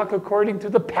who walk according to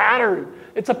the pattern.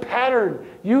 It's a pattern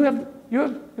you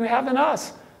have in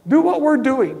us. Do what we're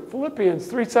doing. Philippians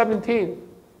 3:17.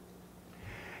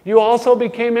 You also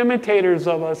became imitators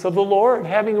of us, of the Lord,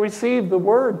 having received the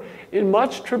word in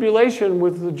much tribulation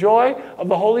with the joy of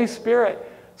the Holy Spirit,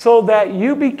 so that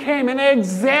you became an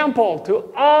example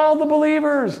to all the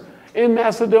believers in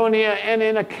Macedonia and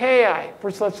in Achaia.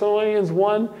 1 Thessalonians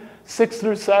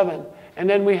 1:6-7. And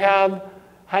then we have,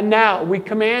 and now we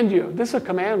command you, this is a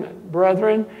commandment,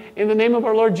 brethren, in the name of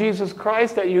our Lord Jesus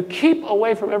Christ, that you keep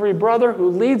away from every brother who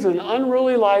leads an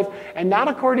unruly life and not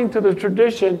according to the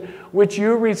tradition which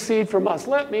you received from us.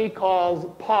 Let me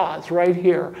pause right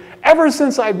here. Ever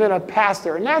since I've been a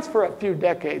pastor, and that's for a few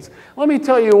decades, let me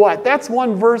tell you what, that's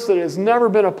one verse that has never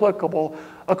been applicable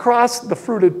across the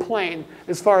fruited plain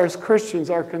as far as Christians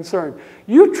are concerned.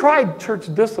 You try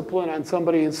church discipline on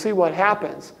somebody and see what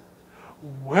happens.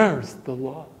 Where's the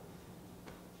love?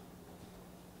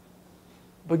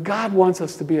 But God wants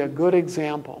us to be a good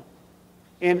example.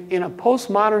 And in a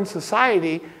postmodern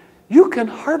society, you can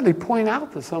hardly point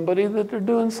out to somebody that they're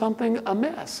doing something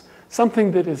amiss,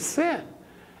 something that is sin.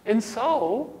 And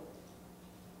so,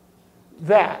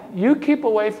 that you keep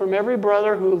away from every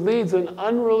brother who leads an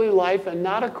unruly life and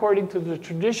not according to the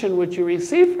tradition which you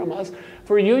received from us,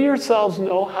 for you yourselves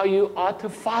know how you ought to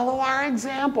follow our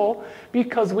example,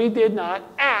 because we did not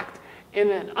act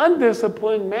in an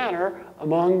undisciplined manner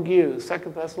among you.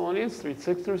 2 Thessalonians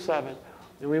 3:6-7.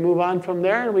 And we move on from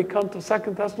there and we come to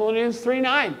 2 Thessalonians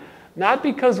 3:9. Not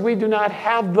because we do not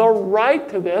have the right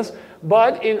to this,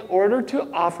 but in order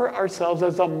to offer ourselves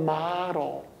as a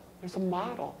model. There's a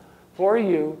model for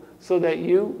you so that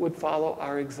you would follow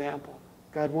our example.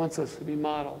 God wants us to be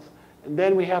models. And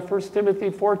then we have 1 Timothy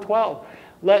 4:12.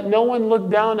 Let no one look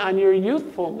down on your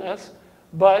youthfulness,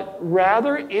 but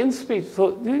rather in speech.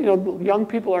 So, young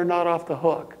people are not off the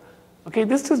hook. Okay,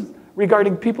 this is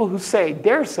regarding people who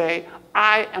dare say,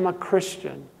 I am a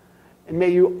Christian. And may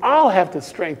you all have the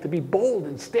strength to be bold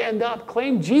and stand up,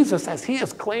 claim Jesus as he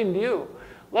has claimed you.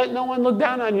 Let no one look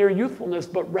down on your youthfulness,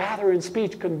 but rather in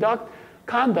speech,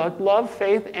 conduct, love,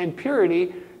 faith, and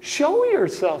purity. Show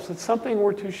yourselves. It's something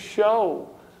we're to show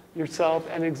yourself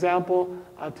an example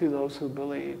to those who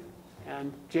believe.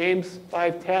 And James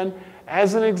 5:10,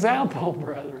 as an example,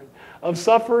 brethren, of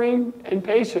suffering and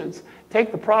patience,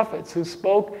 take the prophets who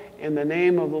spoke in the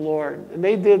name of the Lord. And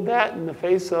they did that in the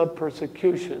face of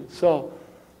persecution. So,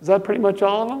 is that pretty much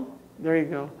all of them? There you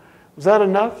go. Was that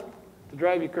enough to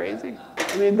drive you crazy?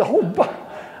 I mean, the whole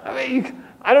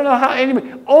I don't know how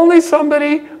only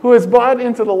somebody who has bought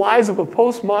into the lies of a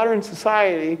postmodern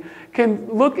society can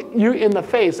look you in the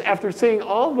face after seeing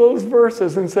all those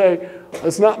verses and say,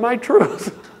 that's not my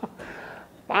truth.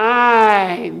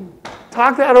 Fine.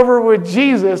 Talk that over with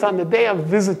Jesus on the day of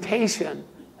visitation,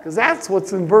 because that's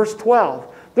what's in verse 12.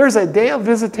 There's a day of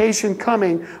visitation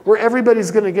coming where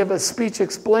everybody's going to give a speech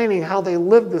explaining how they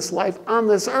lived this life on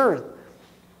this earth.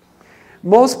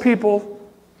 Most people,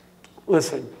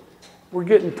 listen, we're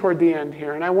getting toward the end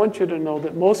here, and I want you to know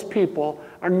that most people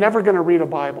are never going to read a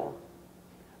Bible.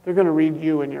 They're going to read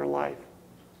you in your life.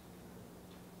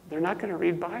 They're not going to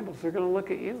read Bibles. They're going to look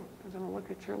at you. They're going to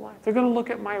look at your life. They're going to look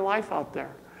at my life out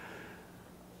there.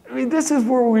 I mean, this is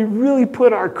where we really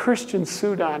put our Christian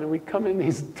suit on and we come in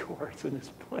these doors in this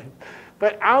place.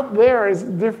 But out there is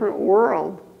a different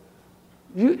world.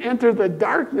 You enter the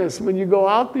darkness when you go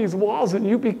out these walls and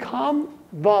you become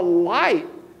the light.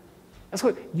 That's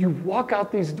what you walk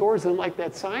out these doors, and like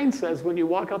that sign says, when you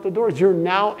walk out the doors, you're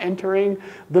now entering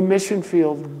the mission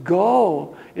field.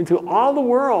 Go into all the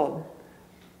world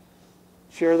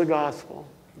Share the gospel.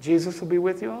 Jesus will be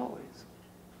with you always.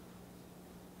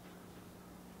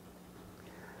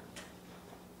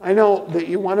 I know that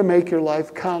you want to make your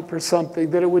life count for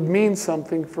something, that it would mean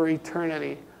something for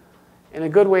eternity. And a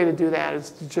good way to do that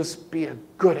is to just be a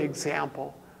good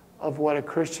example of what a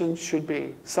Christian should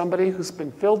be. Somebody who's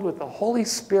been filled with the Holy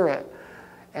Spirit,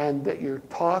 and that your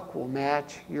talk will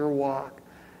match your walk.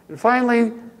 And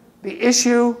finally, the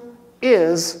issue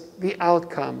is the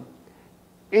outcome.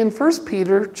 In 1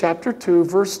 Peter chapter 2,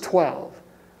 verse 12,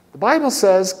 the Bible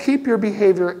says, "Keep your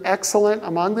behavior excellent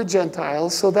among the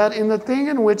Gentiles, so that in the thing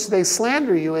in which they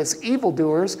slander you as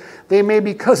evildoers, they may,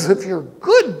 because of your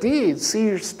good deeds," see,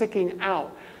 you're sticking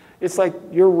out. It's like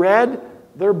you're red,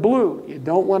 they're blue. You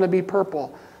don't want to be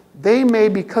purple. "They may,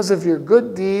 because of your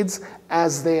good deeds,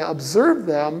 as they observe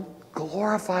them,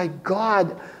 glorify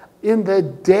God in the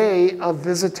day of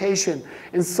visitation."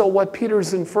 And so what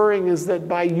Peter's inferring is that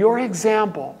by your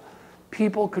example,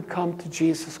 people could come to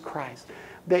Jesus Christ.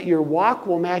 That your walk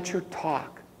will match your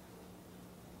talk.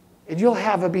 And you'll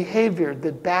have a behavior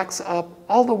that backs up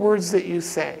all the words that you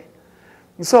say.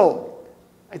 And so,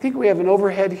 I think we have an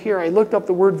overhead here. I looked up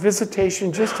the word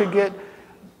visitation just to get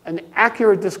an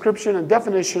accurate description and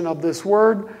definition of this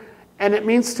word. And it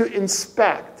means to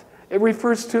inspect. It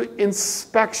refers to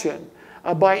inspection.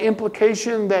 By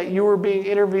implication that you were being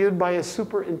interviewed by a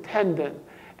superintendent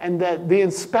and that the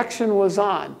inspection was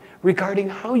on regarding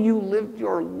how you lived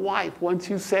your life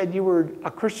once you said you were a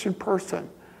Christian person.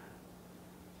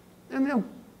 And you know,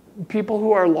 people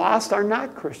who are lost are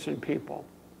not Christian people.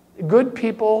 Good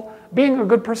people, being a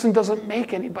good person doesn't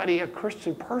make anybody a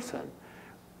Christian person.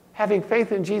 Having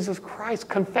faith in Jesus Christ,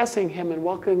 confessing Him and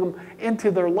welcoming Him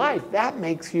into their life, that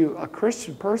makes you a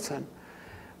Christian person.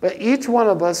 But each one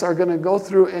of us are going to go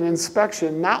through an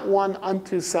inspection, not one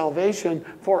unto salvation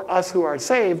for us who are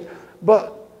saved,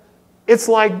 but it's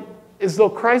like as though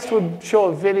Christ would show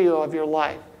a video of your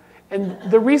life. And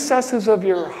the recesses of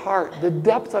your heart, the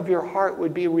depth of your heart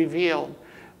would be revealed.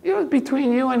 You know,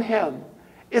 between you and Him,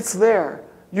 it's there.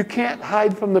 You can't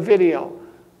hide from the video.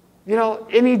 You know,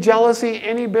 any jealousy,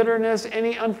 any bitterness,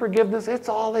 any unforgiveness, it's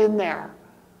all in there.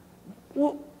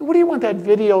 Well, what do you want that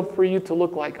video for you to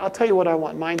look like? I'll tell you what I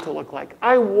want mine to look like.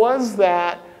 I was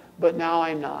that, but now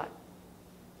I'm not.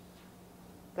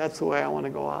 That's the way I want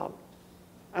to go out.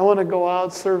 I want to go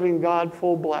out serving God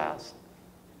full blast.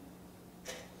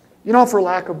 You know, for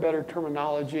lack of better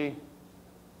terminology,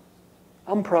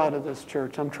 I'm proud of this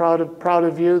church. I'm proud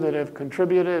of you that have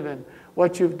contributed and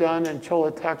what you've done in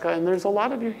Choloteca. And there's a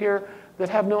lot of you here that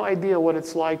have no idea what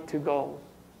it's like to go.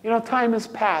 You know, time has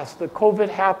passed. The COVID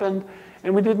happened,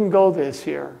 and we didn't go this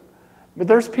year. But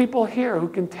there's people here who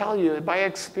can tell you by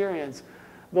experience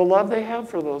the love they have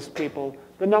for those people,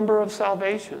 the number of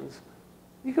salvations.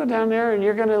 You go down there, and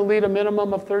you're going to lead a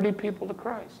minimum of 30 people to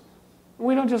Christ. And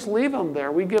we don't just leave them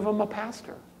there. We give them a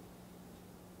pastor.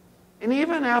 And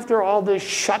even after all this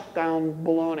shutdown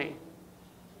baloney,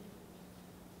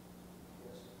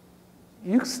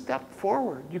 you stepped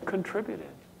forward. You contributed.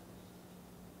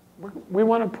 We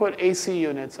want to put AC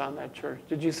units on that church.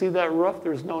 Did you see that roof?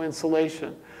 There's no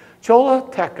insulation.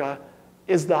 Choloteca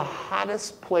is the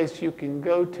hottest place you can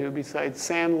go to besides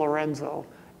San Lorenzo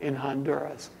in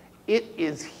Honduras. It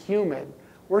is humid.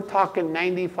 We're talking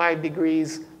 95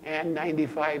 degrees and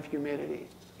 95 humidity.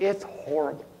 It's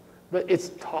horrible, but it's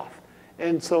tough.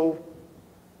 And so,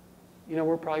 you know,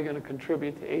 we're probably going to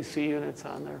contribute to AC units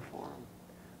on there for them.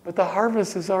 But the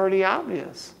harvest is already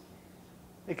obvious.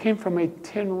 It came from a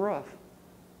tin roof.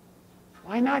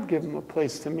 Why not give them a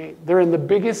place to meet? They're in the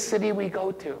biggest city we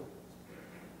go to.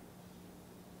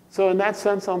 So in that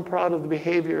sense, I'm proud of the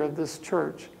behavior of this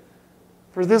church.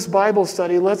 For this Bible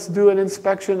study, let's do an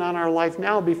inspection on our life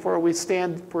now before we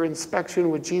stand for inspection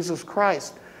with Jesus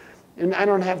Christ. And I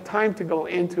don't have time to go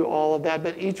into all of that,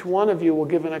 but each one of you will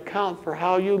give an account for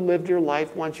how you lived your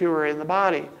life once you were in the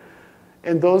body.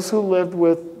 And those who lived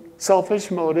with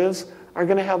selfish motives are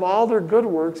going to have all their good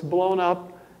works blown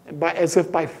up as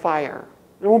if by fire.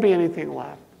 There won't be anything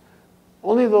left.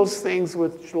 Only those things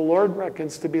which the Lord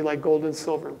reckons to be like gold and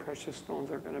silver and precious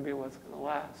stones are going to be what's going to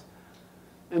last.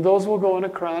 And those will go in a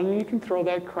crown, and you can throw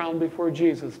that crown before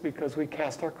Jesus because we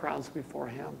cast our crowns before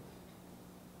Him.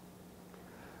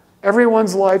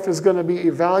 Everyone's life is going to be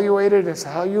evaluated as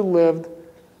how you lived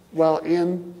while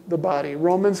in the body.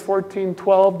 Romans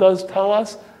 14:12 does tell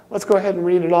us. Let's go ahead and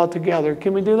read it all together.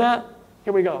 Can we do that?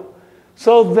 Here we go.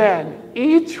 So then,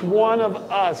 each one of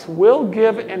us will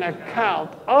give an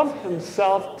account of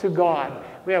himself to God.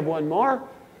 We have one more,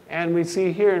 and we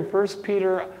see here in 1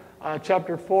 Peter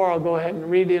chapter 4, I'll go ahead and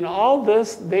read in all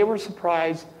this, they are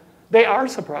surprised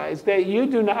that you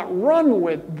do not run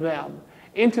with them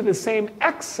into the same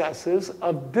excesses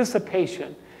of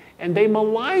dissipation. And they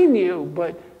malign you,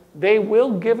 but they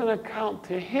will give an account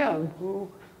to him who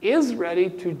is ready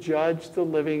to judge the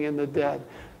living and the dead.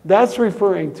 That's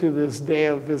referring to this day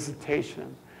of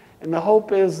visitation. And the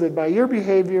hope is that by your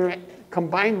behavior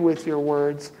combined with your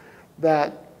words,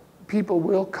 that people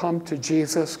will come to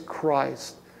Jesus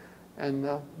Christ. And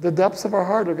the depths of our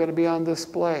heart are going to be on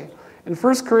display. In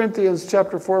 1 Corinthians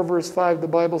chapter 4, verse 5, the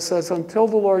Bible says, until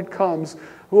the Lord comes,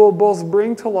 who will both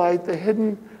bring to light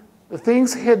the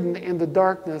things hidden in the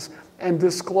darkness and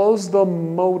disclose the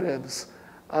motives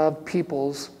of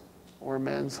people's or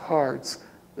men's hearts.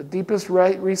 The deepest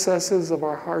recesses of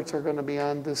our hearts are going to be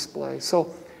on display.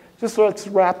 So just let's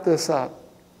wrap this up.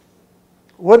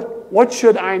 What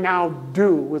should I now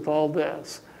do with all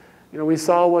this? You know, we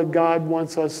saw what God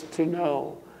wants us to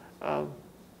know.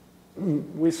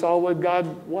 We saw what God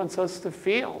wants us to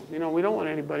feel. You know, we don't want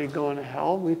anybody going to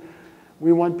hell.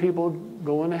 We want people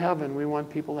going to heaven. We want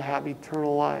people to have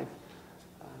eternal life.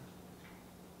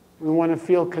 We want to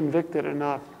feel convicted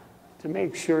enough to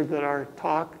make sure that our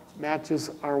talk matches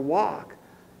our walk.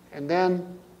 And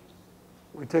then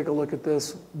we take a look at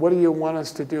this. What do you want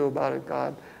us to do about it,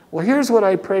 God? Well, here's what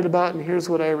I prayed about and here's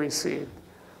what I received.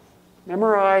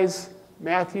 Memorize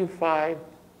Matthew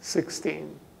 5:16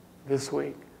 this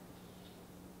week.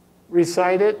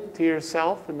 Recite it to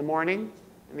yourself in the morning,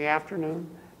 in the afternoon,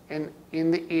 and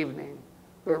in the evening.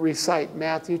 But recite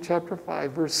Matthew chapter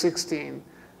 5, verse 16,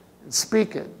 and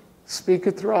speak it. Speak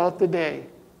it throughout the day.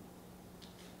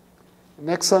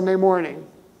 Next Sunday morning,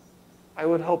 I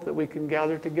would hope that we can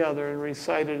gather together and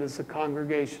recite it as a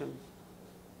congregation.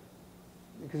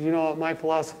 Because you know what my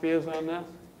philosophy is on this?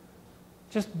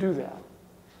 Just do that.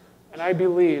 And I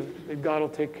believe that God will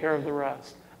take care of the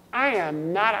rest. I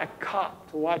am not a cop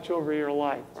to watch over your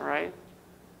life, all right?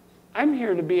 I'm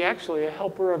here to be actually a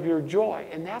helper of your joy.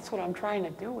 And that's what I'm trying to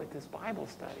do with this Bible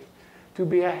study. To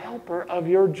be a helper of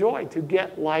your joy, to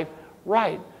get life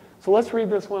right. So let's read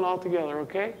this one all together,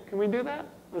 okay? Can we do that?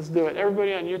 Let's do it.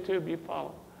 Everybody on YouTube, you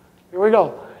follow. Here we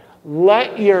go.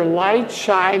 Let your light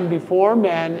shine before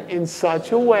men in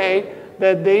such a way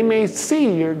that they may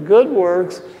see your good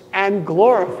works and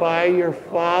glorify your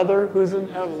Father who's in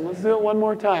heaven. Let's do it one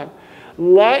more time.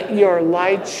 Let your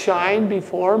light shine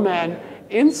before men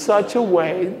in such a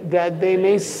way that they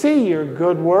may see your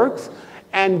good works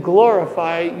and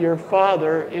glorify your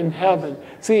Father in heaven.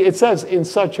 See, it says in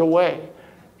such a way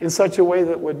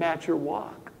that would match your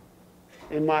walk,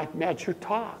 and might match your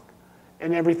talk,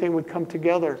 and everything would come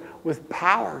together with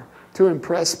power to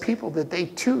impress people that they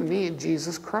too need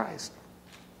Jesus Christ.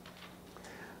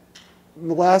 And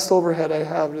the last overhead I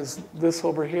have is this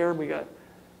over here. We got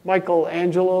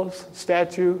Michelangelo's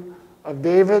statue of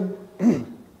David.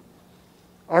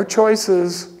 Our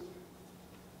choices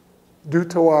due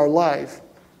to our life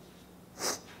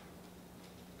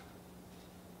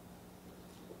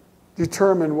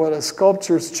determine what a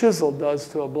sculptor's chisel does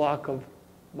to a block of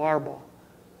marble.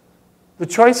 The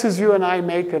choices you and I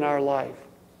make in our life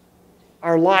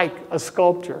are like a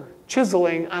sculptor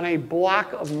chiseling on a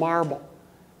block of marble.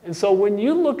 And so when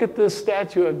you look at this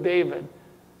statue of David,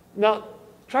 now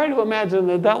try to imagine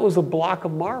that that was a block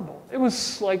of marble. It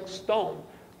was like stone.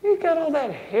 You got all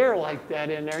that hair like that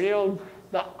in there, you know,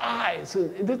 the eyes.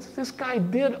 And this guy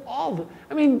did all the,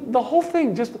 I mean, the whole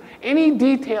thing, just any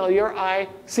detail your eye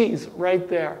sees right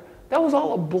there. That was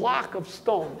all a block of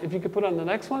stone. If you could put on the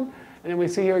next one, and then we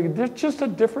see here, there's just a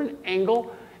different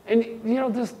angle. And, you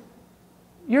know, just,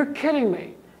 you're kidding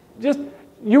me. Just,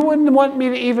 you wouldn't want me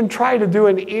to even try to do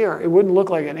an ear. It wouldn't look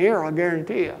like an ear, I'll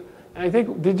guarantee you. And I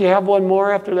think, did you have one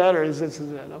more after that, or is this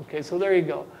it? Okay, so there you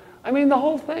go. I mean, the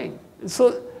whole thing.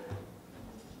 So,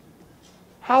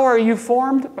 how are you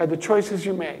formed? By the choices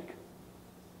you make.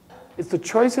 It's the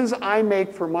choices I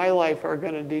make for my life are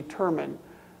going to determine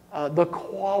the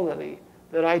quality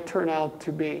that I turn out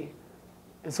to be.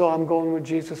 And so I'm going with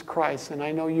Jesus Christ, and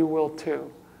I know you will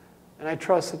too. And I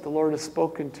trust that the Lord has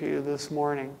spoken to you this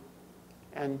morning.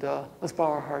 And let's bow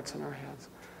our hearts and our hands.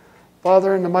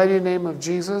 Father, in the mighty name of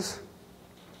Jesus,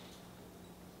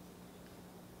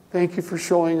 thank you for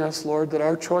showing us, Lord, that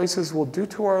our choices will do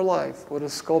to our life what a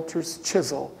sculptor's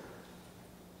chisel,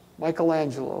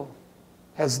 Michelangelo,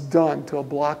 has done to a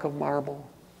block of marble.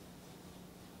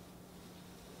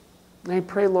 And I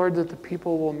pray, Lord, that the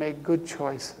people will make good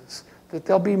choices, that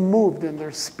they'll be moved in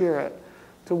their spirit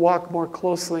to walk more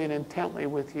closely and intently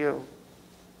with you,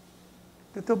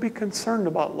 that they'll be concerned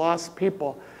about lost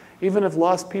people, even if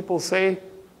lost people say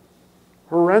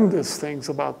horrendous things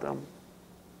about them.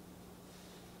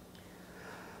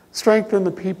 Strengthen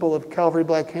the people of Calvary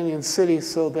Black Canyon City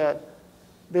so that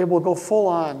they will go full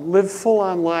on, live full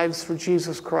on lives for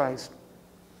Jesus Christ.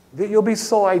 That you'll be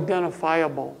so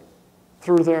identifiable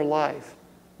through their life.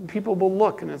 And people will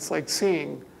look, and it's like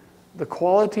seeing the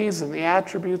qualities and the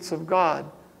attributes of God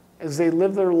as they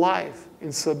live their life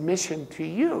in submission to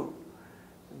you,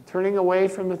 and turning away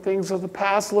from the things of the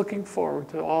past, looking forward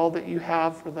to all that you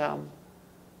have for them.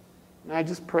 And I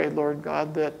just pray, Lord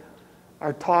God, that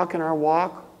our talk and our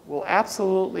walk will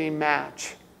absolutely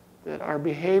match, that our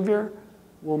behavior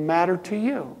will matter to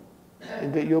you,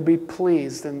 and that you'll be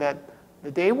pleased, and that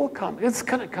the day will come, it's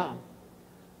going to come,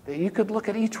 that you could look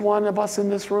at each one of us in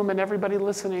this room and everybody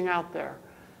listening out there,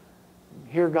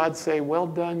 and hear God say, well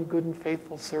done, good and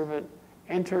faithful servant,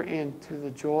 enter into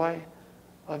the joy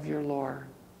of your Lord.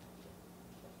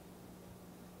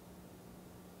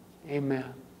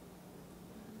 Amen.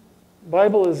 The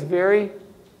Bible is very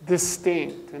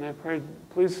distinct, and I pray,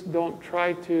 please don't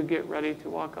try to get ready to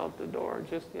walk out the door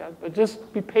just yet, but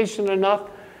just be patient enough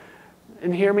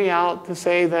and hear me out to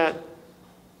say that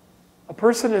a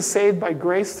person is saved by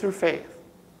grace through faith.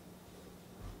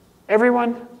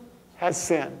 Everyone has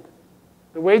sinned.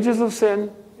 The wages of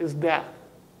sin is death.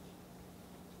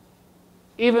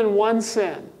 Even one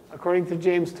sin, according to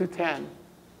James 2:10,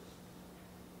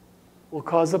 will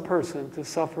cause a person to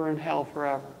suffer in hell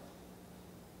forever.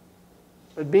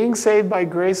 But being saved by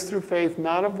grace through faith,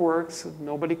 not of works,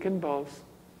 nobody can boast,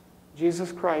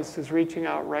 Jesus Christ is reaching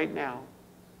out right now.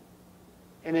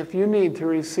 And if you need to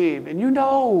receive, and you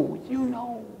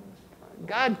know,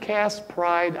 God cast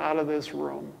pride out of this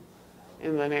room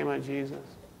in the name of Jesus.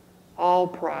 All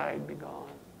pride be gone.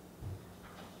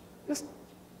 Just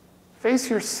face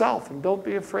yourself and don't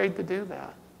be afraid to do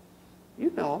that.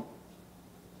 You know.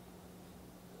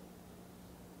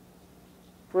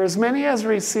 For as many as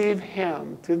receive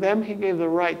him, to them he gave the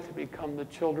right to become the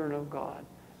children of God,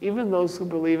 even those who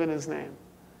believe in his name.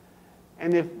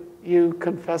 And if you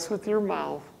confess with your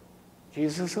mouth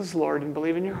Jesus is Lord and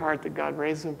believe in your heart that God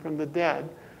raised him from the dead,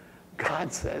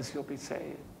 God says you'll be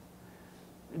saved.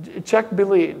 Check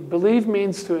believe. Believe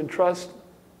means to entrust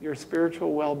your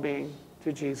spiritual well-being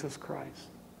to Jesus Christ.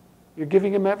 You're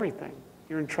giving him everything.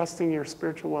 You're entrusting your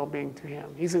spiritual well-being to him.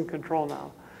 He's in control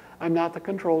now. I'm not the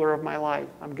controller of my life.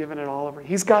 I'm giving it all over.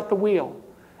 He's got the wheel.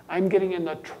 I'm getting in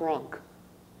the trunk.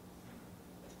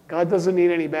 God doesn't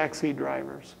need any backseat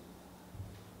drivers.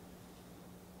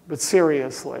 But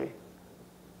seriously,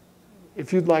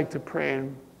 if you'd like to pray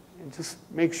and just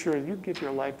make sure you give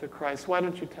your life to Christ, why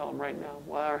don't you tell him right now?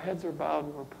 While our heads are bowed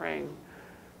and we're praying,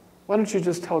 why don't you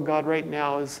just tell God right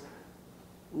now,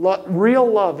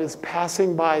 real love is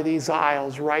passing by these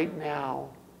aisles right now.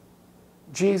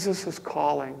 Jesus is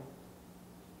calling.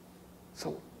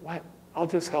 So I'll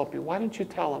just help you. Why don't you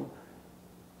tell him,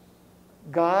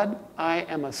 God, I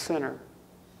am a sinner.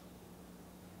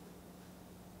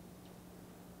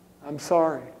 I'm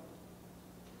sorry.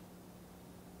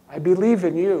 I believe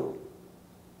in you.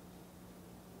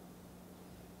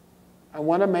 I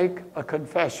want to make a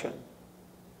confession.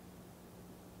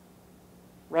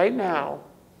 Right now,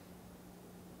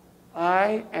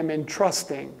 I am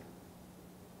entrusting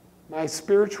my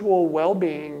spiritual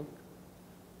well-being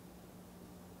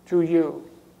to you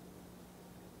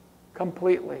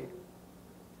completely.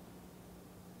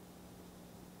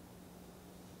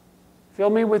 Fill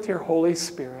me with your Holy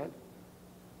Spirit.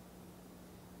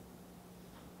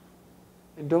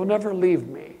 And don't ever leave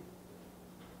me.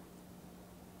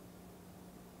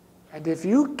 And if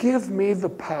you give me the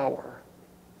power,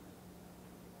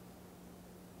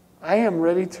 I am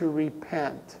ready to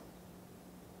repent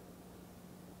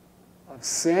of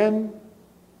sin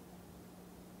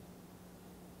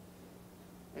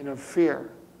and of fear.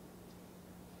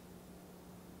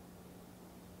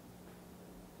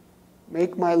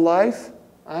 Make my life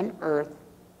on earth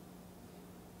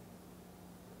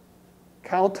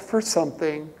count for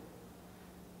something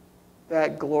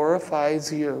that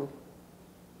glorifies you.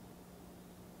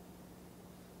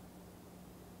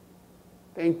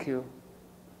 Thank you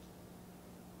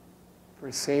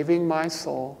for saving my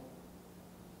soul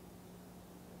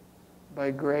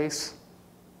by grace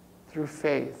through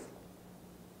faith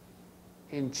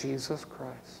in Jesus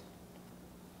Christ.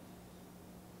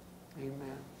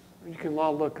 Amen. You can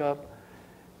all look up.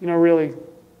 Really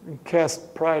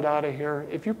cast pride out of here.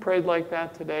 If you prayed like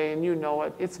that today and you know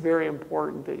it, it's very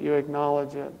important that you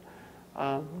acknowledge it.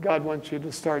 God wants you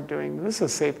to start doing this. Is the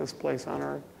safest place on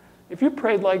earth. If you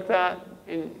prayed like that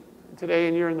today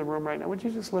and you're in the room right now, would you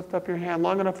just lift up your hand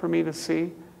long enough for me to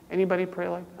see? Anybody pray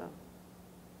like that?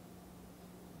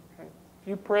 Okay. If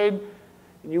you prayed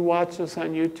and you watched us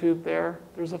on YouTube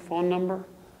there's a phone number,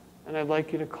 and I'd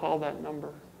like you to call that number.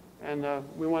 And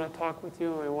we want to talk with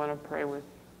you and we want to pray with you.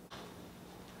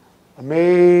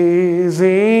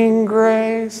 Amazing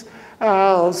grace,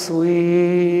 how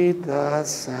sweet the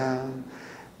sound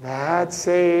that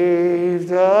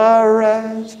saved a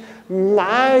wretch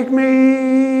like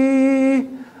me.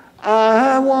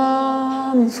 I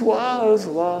once was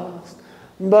lost,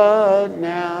 but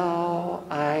now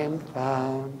I'm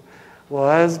found.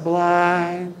 Was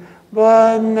blind,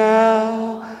 but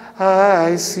now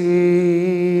I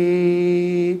see.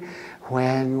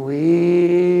 When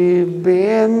we've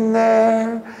been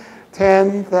there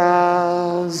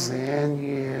 10,000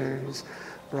 years,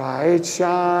 bright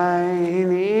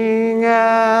shining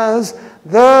as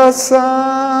the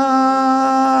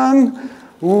sun,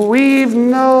 we've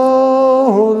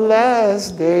no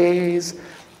less days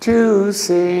to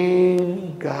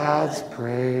sing God's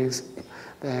praise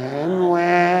than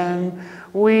when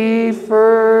we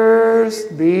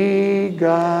first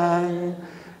begun.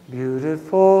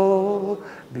 Beautiful,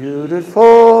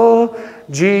 beautiful,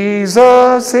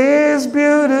 Jesus is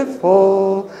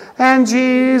beautiful, and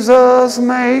Jesus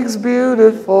makes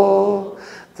beautiful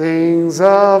things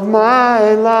of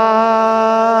my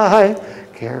life.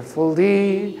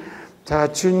 Carefully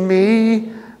touching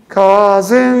me,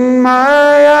 causing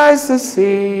my eyes to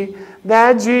see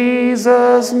that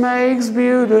Jesus makes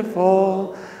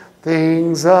beautiful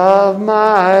things of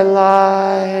my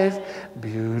life.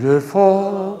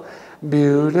 Beautiful,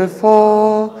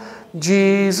 beautiful,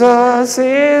 Jesus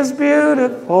is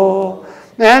beautiful,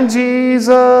 and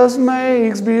Jesus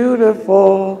makes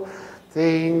beautiful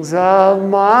things of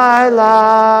my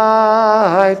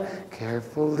life.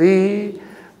 Carefully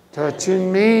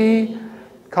touching me,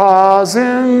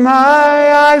 causing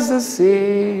my eyes to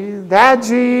see that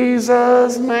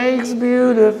Jesus makes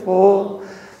beautiful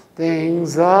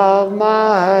things of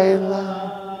my life.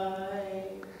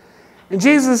 And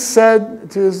Jesus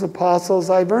said to his apostles,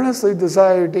 I've earnestly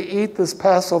desired to eat this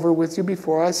Passover with you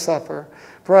before I suffer.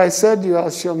 For I said to you, I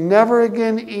shall never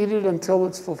again eat it until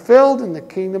it's fulfilled in the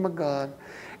kingdom of God.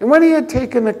 And when he had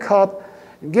taken the cup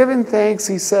and given thanks,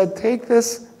 he said, take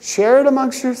this, share it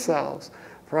amongst yourselves.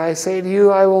 For I say to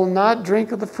you, I will not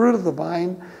drink of the fruit of the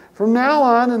vine from now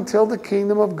on until the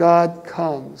kingdom of God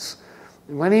comes.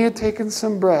 And when he had taken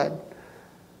some bread,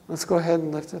 let's go ahead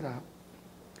and lift it up.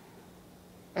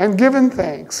 And given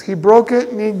thanks, he broke it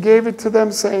and he gave it to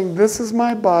them, saying, this is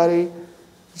my body,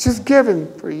 which is given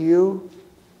for you.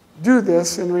 Do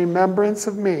this in remembrance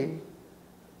of me.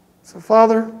 So,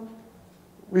 Father,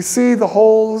 we see the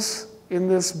holes in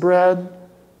this bread,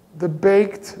 the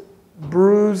baked,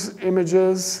 bruised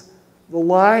images, the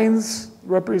lines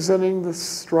representing the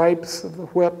stripes of the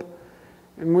whip.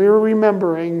 And we are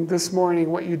remembering this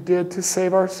morning what you did to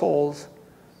save our souls.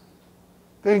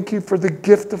 Thank you for the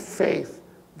gift of faith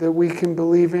that we can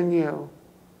believe in you.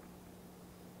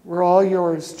 We're all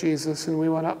yours, Jesus, and we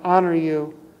want to honor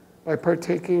you by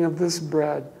partaking of this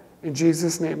bread. In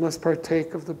Jesus' name, let's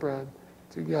partake of the bread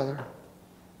together.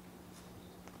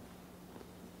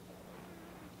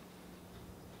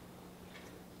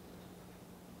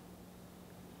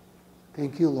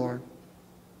 Thank you, Lord.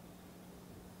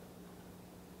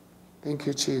 Thank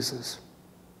you, Jesus.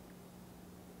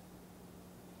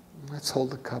 Let's hold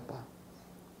the cup up.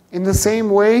 In the same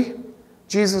way,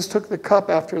 Jesus took the cup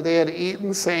after they had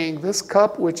eaten, saying, this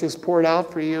cup which is poured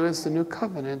out for you is the new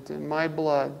covenant in my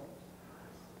blood.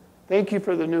 Thank you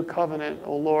for the new covenant,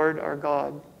 O Lord our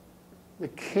God, the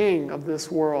King of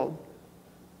this world.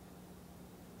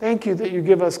 Thank you that you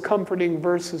give us comforting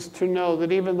verses to know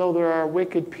that even though there are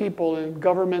wicked people and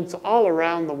governments all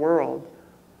around the world,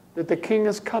 that the King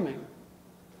is coming.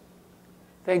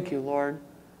 Thank you, Lord.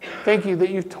 Thank you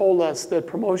that you've told us that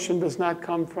promotion does not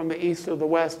come from the east or the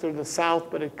west or the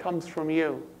south, but it comes from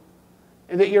you.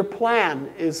 And that your plan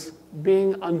is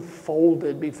being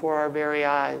unfolded before our very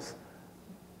eyes.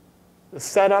 The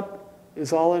setup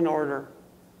is all in order,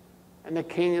 and the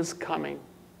King is coming.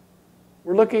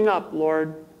 We're looking up,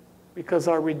 Lord, because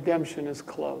our redemption is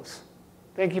close.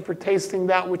 Thank you for tasting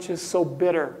that which is so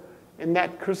bitter in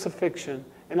that crucifixion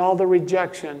and all the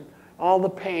rejection, all the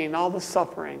pain, all the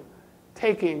suffering.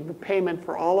 Taking the payment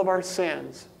for all of our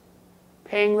sins,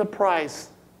 paying the price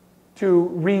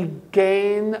to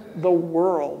regain the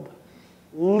world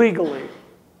legally.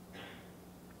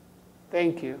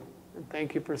 Thank you, and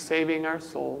thank you for saving our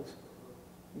souls,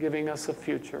 giving us a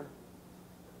future.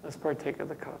 Let's partake of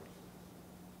the cup.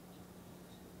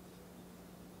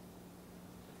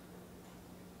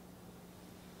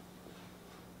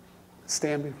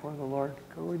 Stand before the Lord.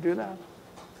 Can we do that?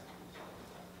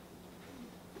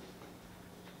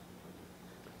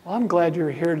 Well, I'm glad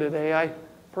you're here today. I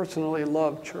personally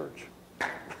love church.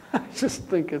 I just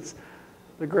think it's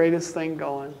the greatest thing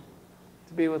going.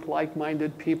 to be with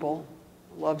like-minded people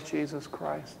who love Jesus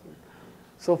Christ.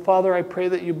 So, Father, I pray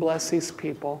that you bless these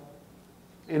people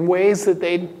in ways that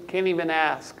they can't even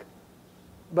ask,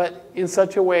 but in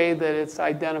such a way that it's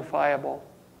identifiable.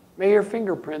 May your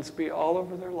fingerprints be all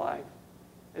over their life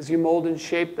as you mold and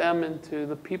shape them into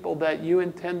the people that you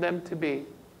intend them to be.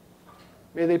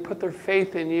 May they put their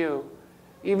faith in you,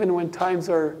 even when times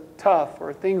are tough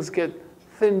or things get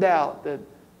thinned out, that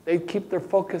they keep their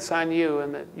focus on you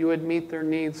and that you would meet their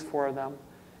needs for them.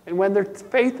 And when their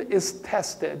faith is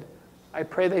tested, I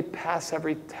pray they pass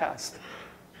every test.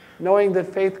 Knowing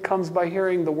that faith comes by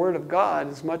hearing the word of God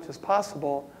as much as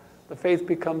possible, the faith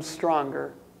becomes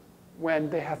stronger when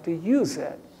they have to use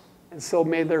it. And so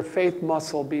may their faith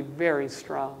muscle be very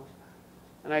strong.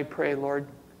 And I pray, Lord,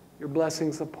 your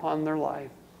blessings upon their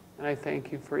life. And I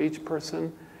thank you for each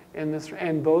person in this,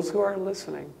 and those who are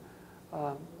listening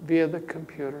via the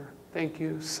computer. Thank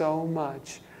you so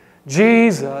much.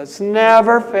 Jesus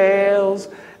never fails.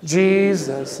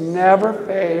 Jesus never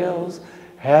fails.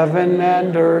 Heaven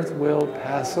and earth will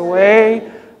pass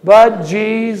away, but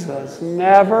Jesus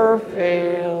never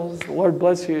fails. The Lord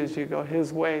bless you as you go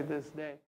his way this day.